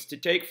points to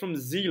take from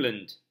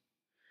Zeeland.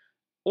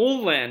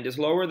 Old land is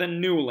lower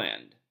than new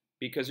land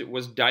because it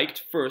was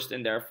diked first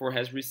and therefore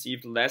has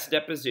received less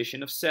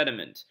deposition of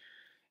sediment.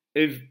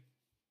 If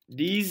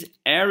these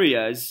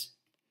areas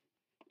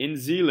in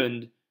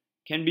Zeeland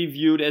can be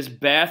viewed as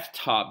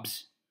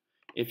bathtubs,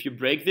 if you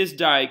break this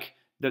dike,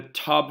 the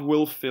tub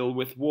will fill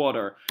with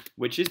water,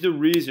 which is the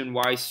reason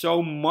why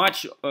so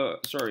much of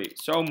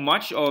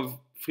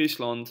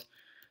Friesland,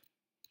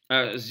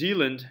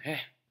 Zeeland,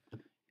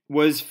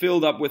 was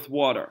filled up with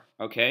water,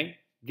 okay?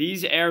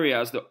 These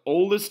areas, the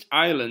oldest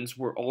islands,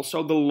 were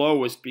also the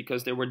lowest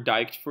because they were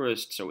diked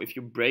first. So if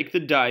you break the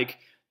dike,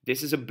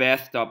 this is a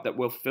bathtub that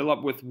will fill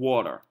up with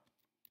water,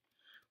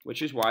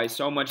 which is why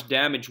so much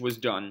damage was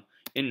done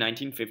in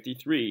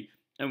 1953,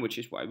 and which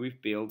is why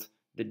we've built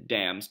the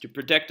dams to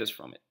protect us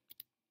from it.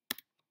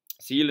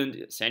 Zeeland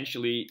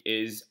essentially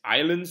is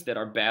islands that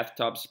are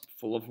bathtubs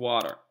full of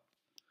water.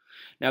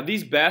 Now,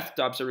 these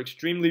bathtubs are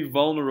extremely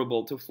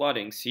vulnerable to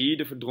flooding. See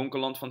the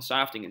verdronken land van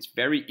Safting. It's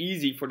very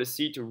easy for the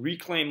sea to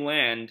reclaim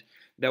land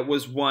that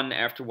was won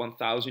after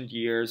 1,000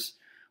 years,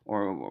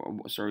 or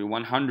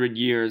 100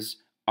 years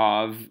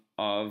of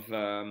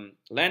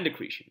land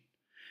accretion.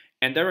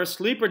 And there are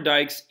sleeper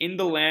dikes in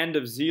the land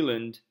of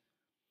Zeeland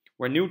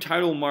where new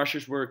tidal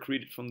marshes were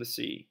accreted from the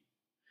sea.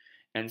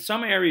 And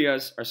some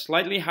areas are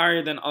slightly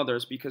higher than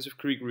others because of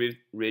creek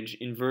ridge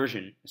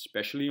inversion,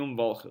 especially on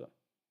Walcheren.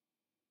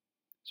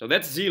 So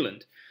that's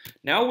Zeeland.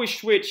 Now we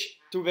switch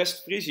to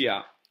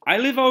Westfriesia. I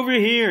live over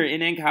here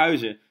in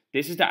Enkhuizen.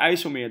 This is the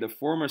IJsselmeer, the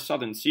former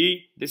Southern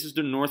Sea. This is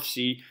the North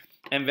Sea.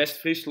 And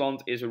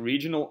Westfriesland is a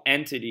regional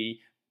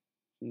entity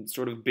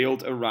sort of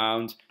built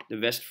around the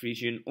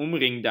Westfriesian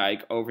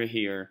Omringdijk over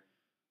here.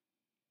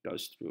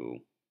 Goes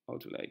through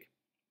Otter Lake.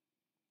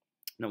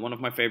 Now, one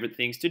of my favorite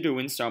things to do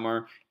in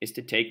summer is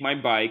to take my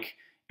bike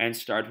and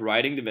start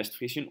riding the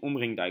Westfriesian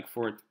Omringdijk.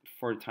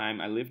 For a time,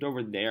 I lived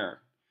over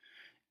there.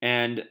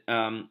 And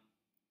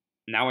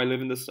now I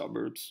live in the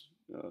suburbs.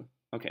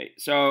 Okay,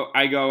 so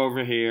I go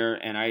over here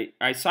and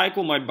I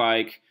cycle my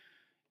bike.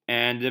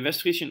 And the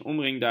Westfriesian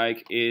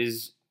Omringdijk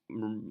is,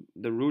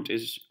 the route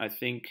is, I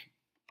think,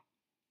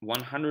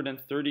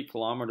 130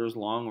 kilometers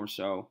long or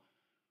so.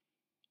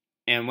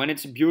 And when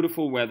it's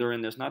beautiful weather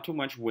and there's not too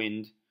much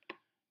wind,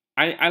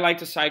 I like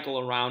to cycle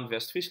around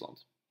Westfriesland.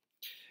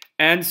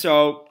 And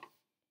so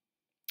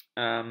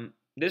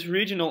this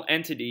regional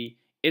entity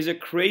is a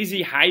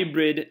crazy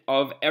hybrid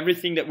of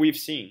everything that we've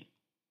seen.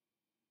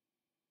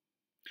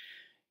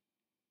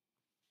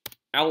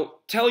 I'll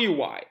tell you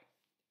why.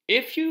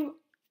 If you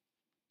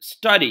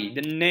study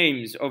the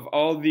names of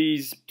all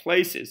these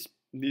places,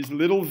 these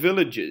little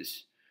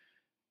villages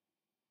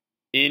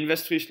in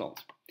Westfriesland,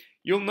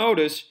 you'll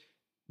notice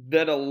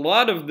that a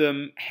lot of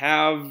them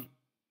have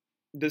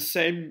the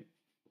same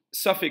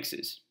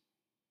suffixes.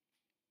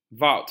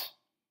 Woud,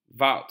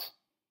 woud,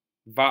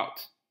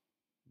 woud,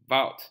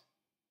 woud.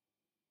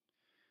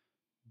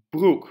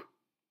 Broek,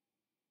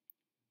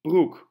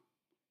 broek,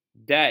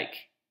 dijk,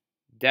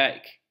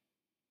 dijk.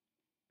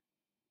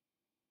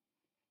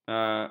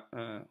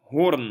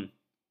 Hoorn,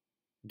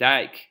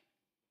 dijk.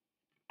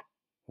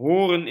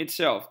 Hoorn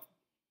itself,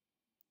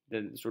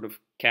 the sort of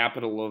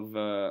capital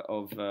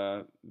of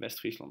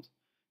West-Friesland.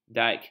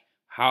 Dijk,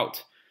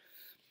 hout.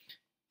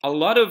 A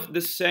lot of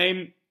the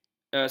same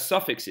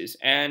suffixes,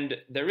 and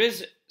there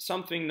is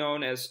something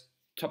known as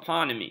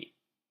toponymy,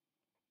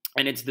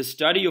 and it's the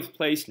study of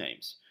place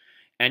names.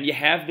 And you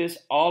have this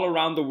all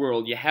around the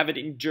world. You have it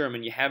in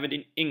German, you have it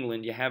in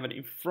England, you have it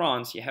in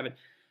France, you have it.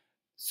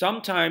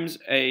 Sometimes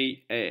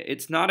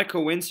it's not a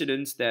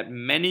coincidence that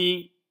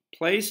many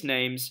place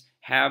names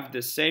have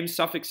the same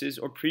suffixes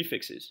or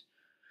prefixes.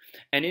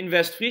 And in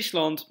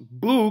West-Friesland,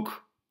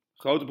 broek,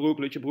 Grote Broek,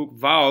 Lutjebroek,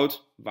 woud,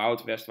 woud,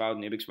 Westwoud,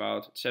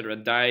 Nibbikswoud, etc.,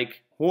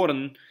 dijk,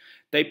 hoorn,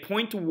 they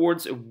point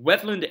towards a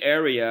wetland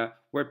area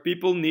where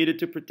people needed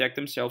to protect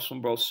themselves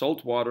from both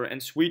salt water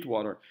and sweet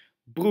water.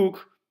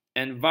 Broek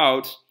and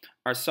woud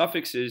are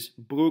suffixes.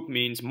 Broek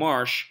means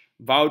marsh.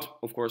 Woud,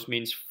 of course,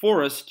 means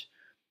forest,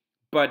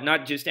 but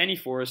not just any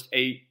forest,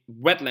 a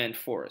wetland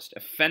forest,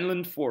 a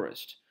fenland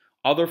forest.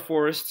 Other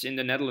forests in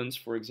the Netherlands,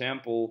 for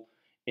example,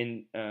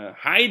 in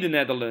Heide,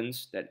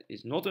 Netherlands, that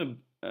is not a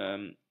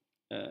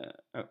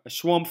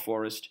swamp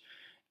forest,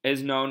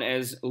 is known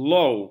as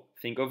Lo.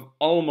 Think of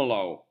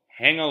Almelo,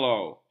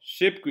 Hengelo,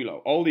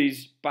 Sipculo. All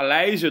these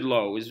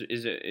Paleisedlo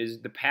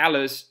is the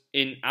palace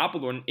in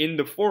Apeldoorn in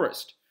the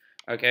forest.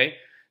 Okay,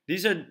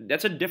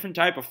 that's a different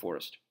type of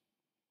forest.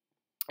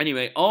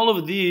 Anyway, all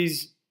of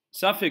these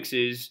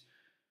suffixes,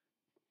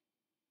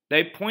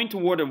 they point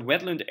toward a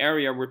wetland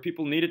area where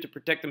people needed to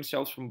protect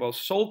themselves from both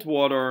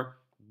saltwater,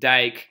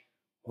 dike,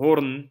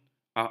 horn.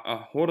 A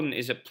horn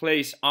is a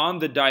place on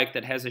the dike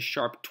that has a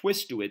sharp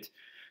twist to it.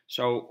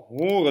 So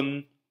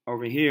horn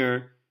over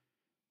here,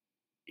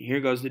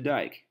 here goes the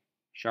dike.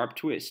 Sharp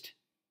twist.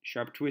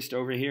 Sharp twist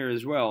over here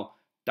as well.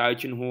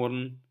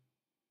 Tuitjenhoorn,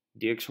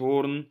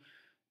 Dirkshoorn.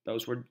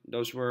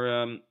 Those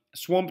were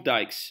swamp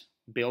dikes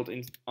built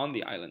on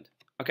the island.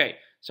 Okay,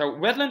 so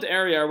wetland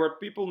area where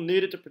people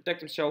needed to protect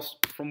themselves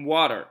from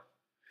water.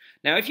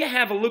 Now, if you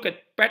have a look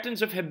at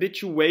patterns of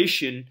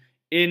habituation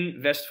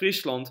in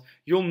Westfriesland,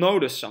 you'll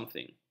notice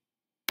something.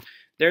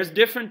 There's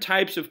different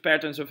types of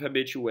patterns of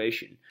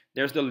habituation.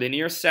 There's the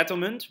linear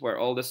settlement, where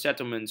all the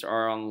settlements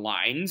are on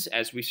lines,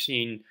 as we've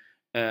seen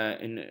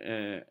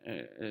in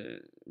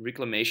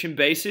reclamation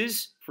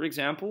bases, for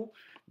example.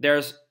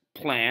 There's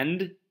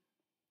planned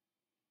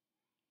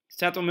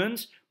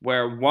settlements,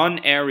 where one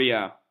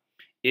area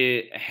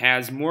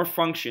has more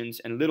functions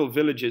and little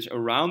villages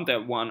around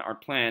that one are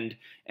planned.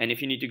 And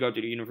if you need to go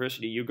to the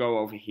university, you go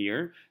over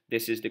here.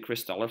 This is the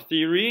Kristaller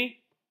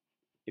theory.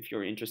 If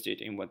you're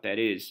interested in what that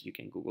is, you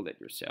can Google that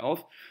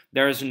yourself.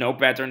 There is no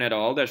pattern at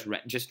all. There's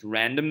just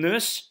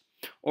randomness.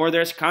 Or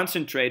there's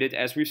concentrated,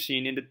 as we've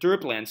seen in the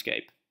Turp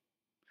landscape.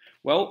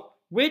 Well,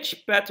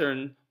 which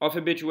pattern of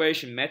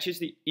habituation matches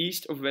the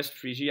east of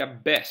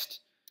Westfriesia best?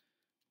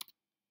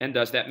 And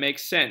does that make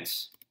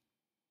sense?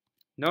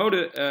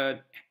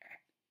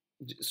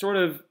 Sort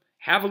of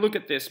have a look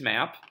at this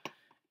map,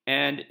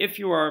 and if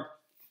you are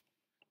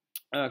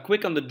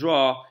quick on the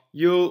draw,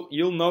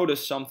 you'll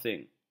notice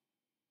something.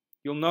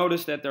 You'll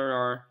notice that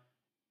there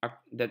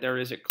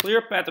is a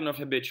clear pattern of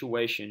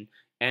habituation,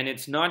 and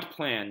it's not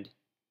planned,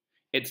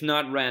 it's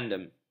not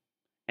random,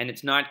 and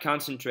it's not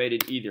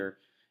concentrated either,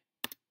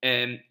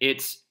 and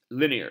it's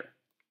linear.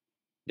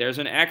 There's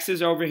an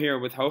axis over here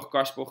with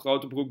Hoogkarspel,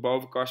 Grotebroek,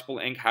 Bovenkarspel,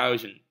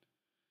 Enkhuizen,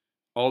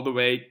 all the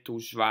way to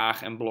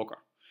Zwaag and Blokker.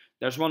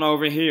 There's one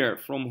over here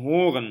from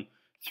Horen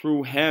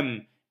through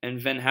Hem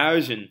and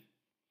Venhuizen.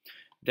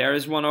 There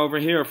is one over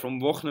here from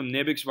Wochnum,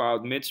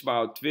 Nibbikswoud,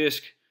 Mitswoud,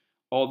 Twisk,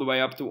 all the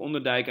way up to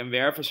Onderdijk and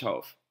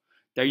Wervershoofd.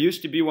 There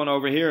used to be one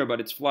over here,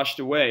 but it's flushed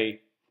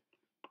away.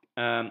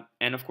 And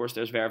of course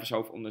there's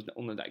Wervershoofd,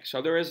 Onderdijk.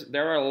 So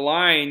there are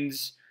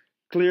lines,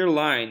 clear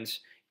lines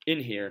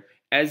in here,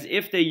 as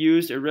if they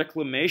used a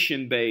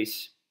reclamation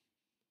base,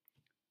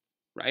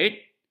 right?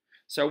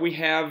 So we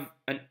have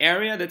an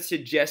area that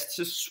suggests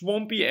a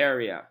swampy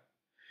area.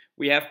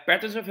 We have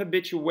patterns of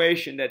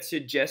habituation that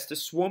suggest a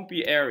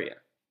swampy area.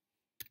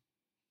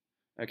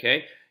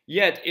 Okay?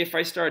 Yet, if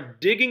I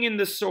start digging in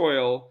the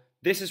soil,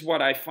 this is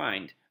what I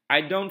find.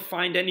 I don't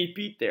find any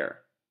peat there.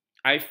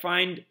 I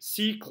find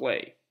sea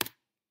clay.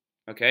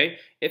 Okay?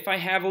 If I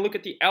have a look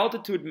at the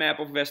altitude map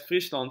of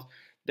Westfriesland,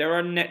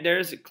 there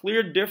is a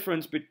clear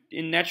difference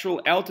in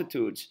natural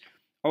altitudes.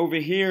 Over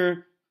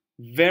here,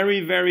 very,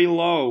 very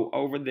low.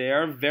 Over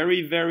there,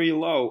 very, very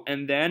low.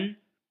 And then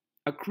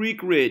a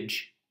creek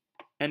ridge.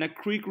 And a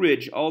creek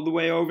ridge all the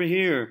way over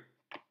here.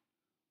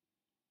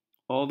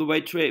 All the way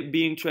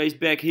being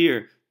traced back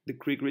here. The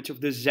creek ridge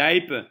of the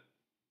Zijpe.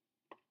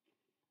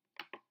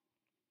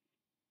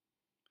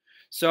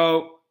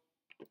 So,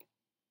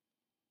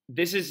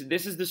 this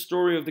is the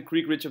story of the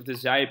creek ridge of the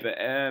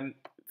Zijpe.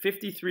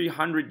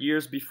 5,300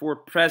 years before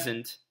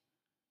present,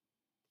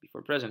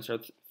 so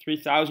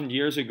 3,000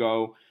 years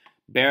ago,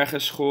 Bergen,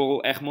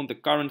 Schorl, Egmond, the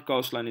current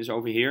coastline is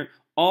over here.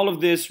 All of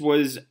this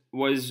was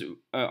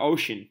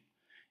ocean.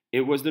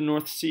 It was the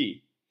North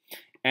Sea.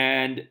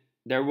 And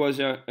there was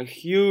a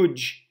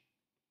huge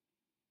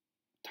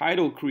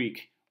tidal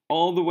creek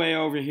all the way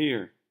over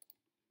here.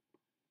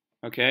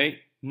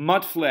 Okay?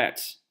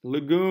 Mudflats,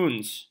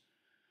 lagoons.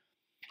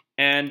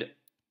 And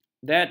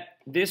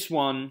this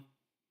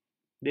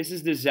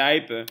is the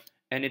Zijpe,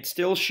 and it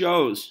still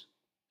shows.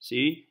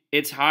 See?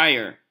 It's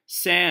higher.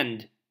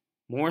 Sand.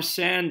 More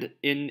sand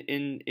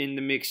in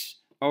the mix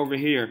over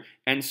here.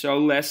 And so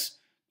less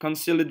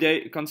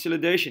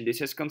consolidation. This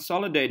has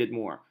consolidated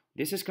more.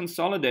 This has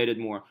consolidated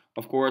more.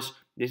 Of course,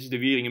 this is the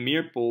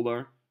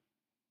Wieringermeerpolder,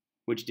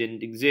 which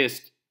didn't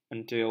exist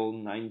until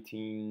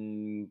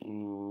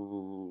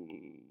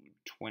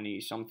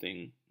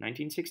 1920-something.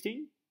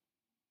 1916?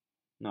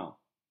 No,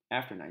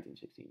 after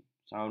 1916.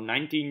 So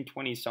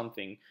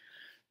 1920-something,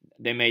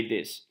 they made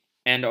this.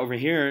 And over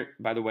here,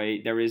 by the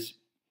way, there is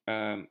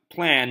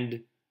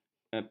planned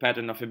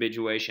pattern of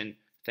habituation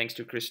thanks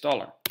to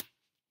Kristaller.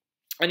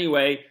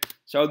 Anyway,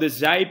 so the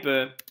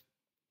Zijpe,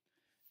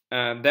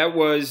 that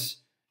was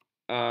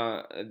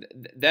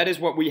that is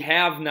what we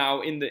have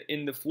now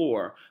in the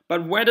floor.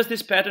 But where does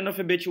this pattern of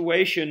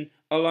habituation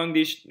along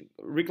these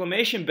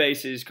reclamation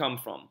bases come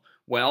from?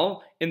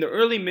 Well, in the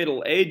early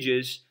Middle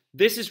Ages,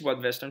 this is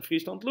what Western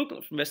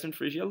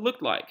Frisia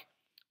looked like.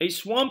 A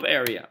swamp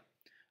area.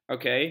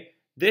 Okay?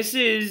 This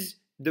is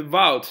the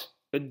Woud,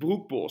 het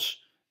Broekbos,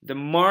 the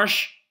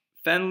marsh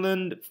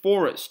fenland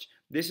forest.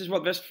 This is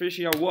what West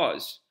Frisia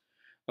was.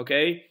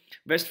 Okay?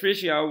 West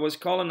Frisia was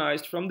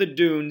colonized from the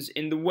dunes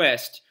in the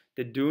west.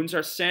 The dunes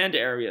are sand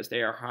areas.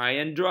 They are high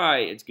and dry.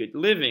 It's good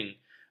living.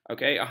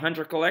 Okay? A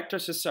hunter-collector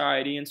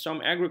society and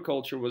some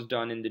agriculture was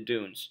done in the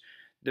dunes.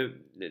 But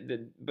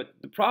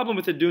the problem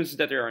with the dunes is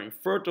that they are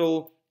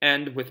infertile,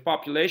 and with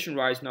population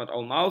rise, not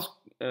all mouths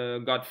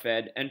got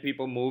fed, and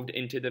people moved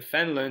into the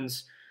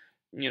fenlands,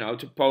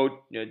 to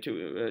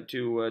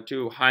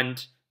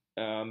hunt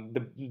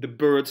the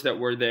birds that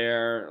were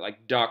there,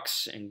 like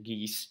ducks and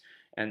geese,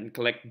 and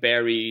collect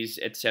berries,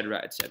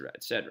 etc., etc.,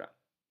 etc.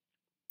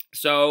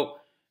 So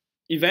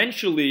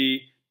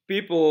eventually,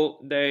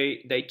 people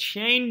they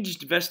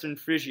changed Western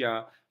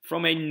Frisia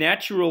from a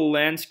natural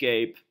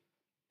landscape,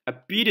 a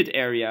peated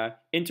area,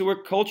 into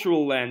a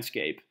cultural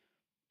landscape,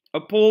 a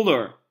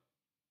polder.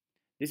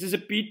 This is a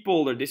peat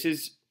polder. This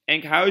is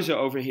Enkhuizen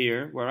over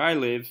here, where I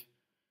live.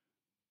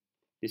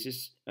 This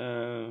is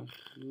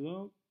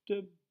Grotebroek.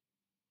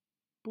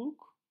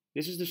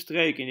 This is the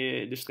streek,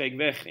 the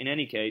streekweg in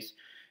any case.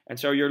 And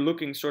so you're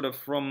looking sort of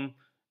from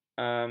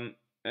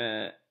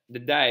the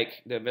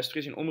dike, the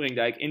West-Frisian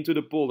Omringdijk, into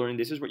the polder, and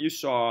this is what you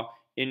saw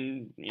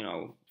in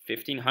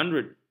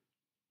 1500.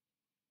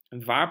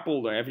 And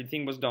Vaarpolder,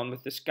 everything was done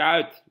with the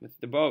scout, with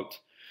the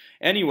boat.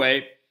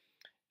 Anyway,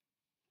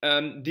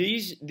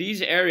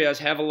 these areas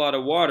have a lot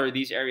of water.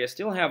 These areas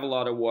still have a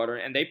lot of water,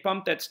 and they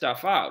pump that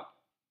stuff out.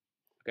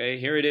 Okay,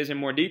 here it is in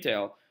more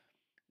detail.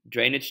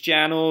 Drainage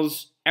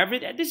channels,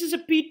 this is a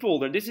peat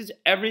polder. This is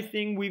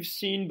everything we've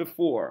seen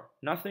before.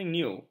 Nothing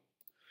new.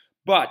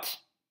 But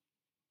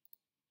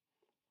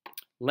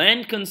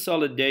land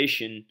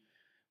consolidation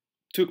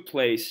took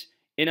place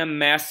in a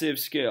massive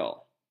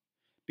scale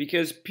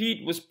because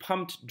peat was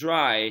pumped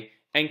dry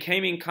and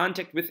came in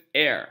contact with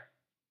air.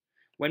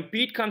 When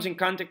peat comes in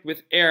contact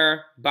with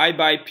air,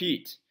 bye-bye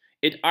peat.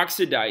 It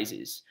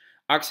oxidizes.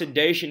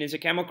 Oxidation is a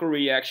chemical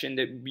reaction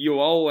that you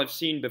all have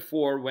seen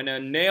before. When a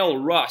nail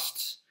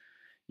rusts,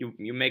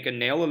 you make a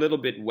nail a little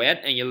bit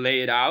wet and you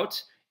lay it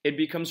out, it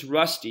becomes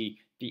rusty.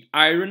 The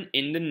iron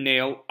in the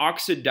nail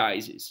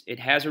oxidizes. It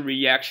has a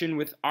reaction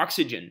with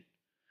oxygen.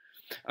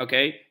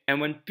 Okay,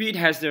 and when peat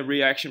has the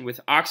reaction with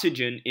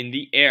oxygen in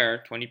the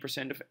air,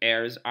 20% of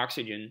air is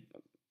oxygen,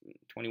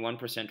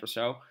 21% or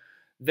so,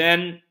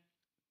 then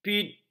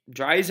peat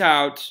dries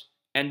out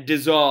and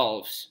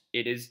dissolves.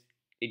 It is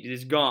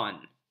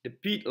gone. The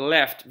peat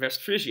left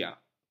West Frisia.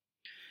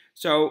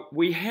 So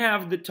we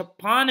have the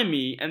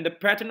toponymy and the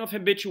pattern of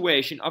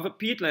habituation of a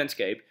peat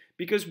landscape,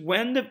 because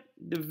when the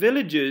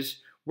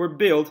villages were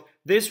built,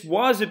 this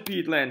was a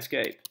peat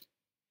landscape.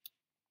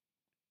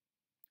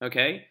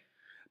 Okay?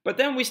 But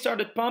then we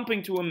started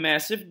pumping to a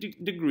massive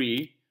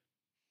degree,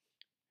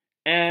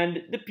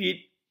 and the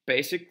peat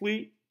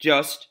basically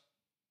just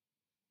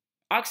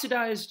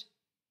oxidized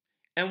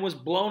and was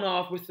blown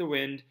off with the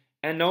wind,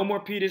 and no more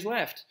peat is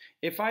left.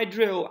 If I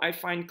drill, I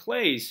find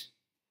clays.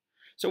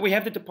 So we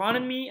have the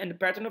toponymy and the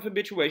pattern of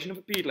habituation of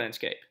a peat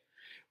landscape.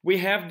 We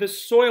have the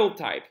soil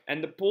type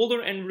and the polder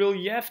and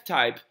relief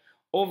type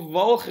of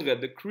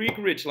Walcheren, the creek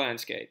ridge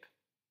landscape.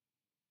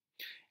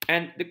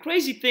 And the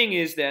crazy thing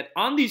is that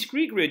on these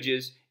creek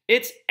ridges,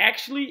 it's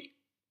actually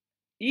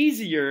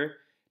easier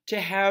to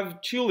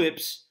have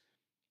tulips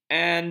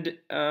and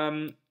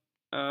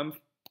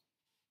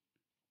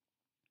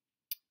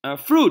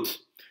fruit.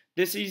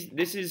 This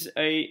is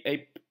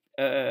a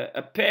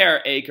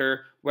pear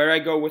acre where I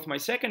go with my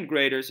second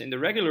graders in the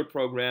regular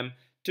program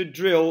to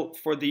drill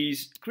for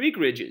these creek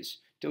ridges,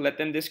 to let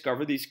them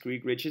discover these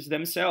creek ridges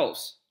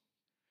themselves.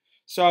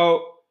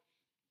 So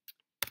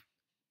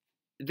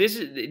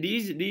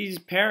these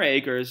pear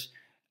acres,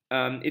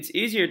 it's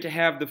easier to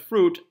have the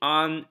fruit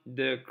on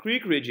the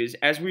creek ridges,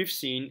 as we've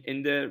seen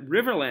in the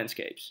river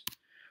landscapes.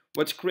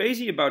 What's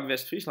crazy about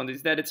Westfriesland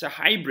is that it's a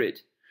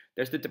hybrid.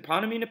 There's the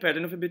toponymy and the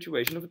pattern of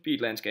habituation of a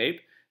peat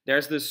landscape.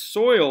 There's the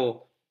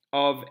soil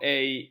of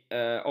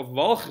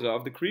Walcheren,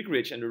 of the creek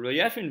ridge and the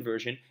relief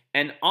inversion,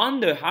 and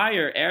on the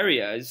higher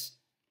areas,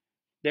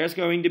 there's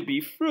going to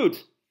be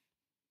fruit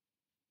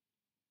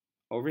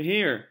over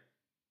here,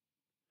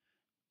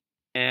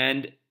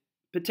 and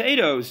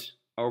potatoes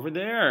over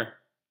there.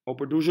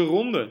 Opperdoeze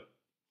Ronde,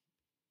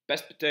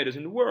 best potatoes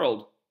in the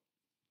world,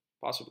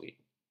 possibly.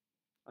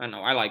 I don't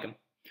know, I like them.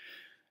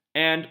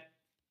 And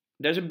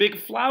there's a big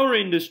flower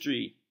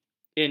industry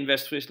in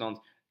Westfriesland.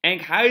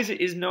 Enkhuizen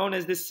is known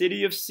as the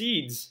city of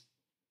seeds,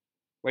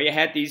 where you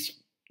had these,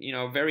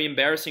 very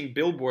embarrassing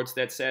billboards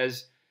that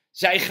says,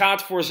 "Zij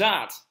gaat voor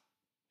zaad."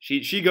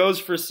 She goes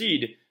for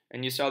seed.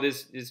 And you saw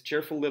this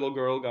cheerful little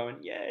girl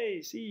going,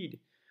 "Yay, seed,"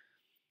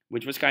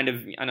 which was kind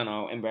of, I don't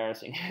know,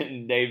 embarrassing.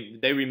 And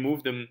they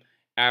removed them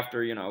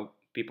after,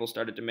 people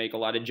started to make a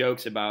lot of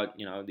jokes about,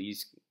 you know,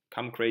 these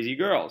come crazy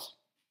girls.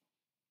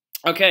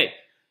 Okay,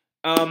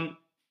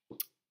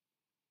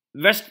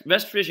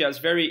 West Frisia is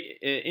very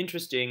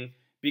interesting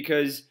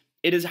because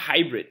it is a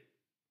hybrid.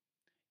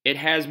 It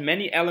has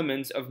many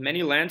elements of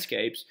many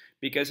landscapes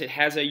because it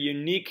has a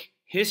unique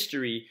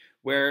history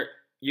where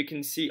you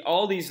can see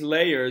all these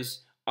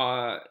layers,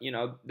 you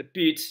know, the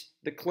peats,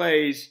 the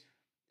clays,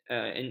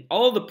 and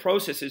all the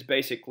processes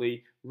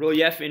basically,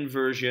 relief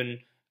inversion,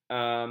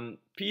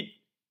 peat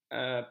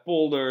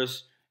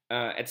boulders,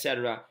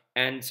 etc.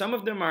 And some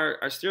of them are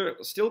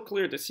still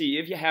clear to see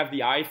if you have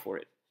the eye for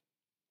it.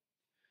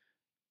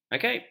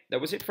 Okay, that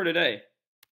was it for today.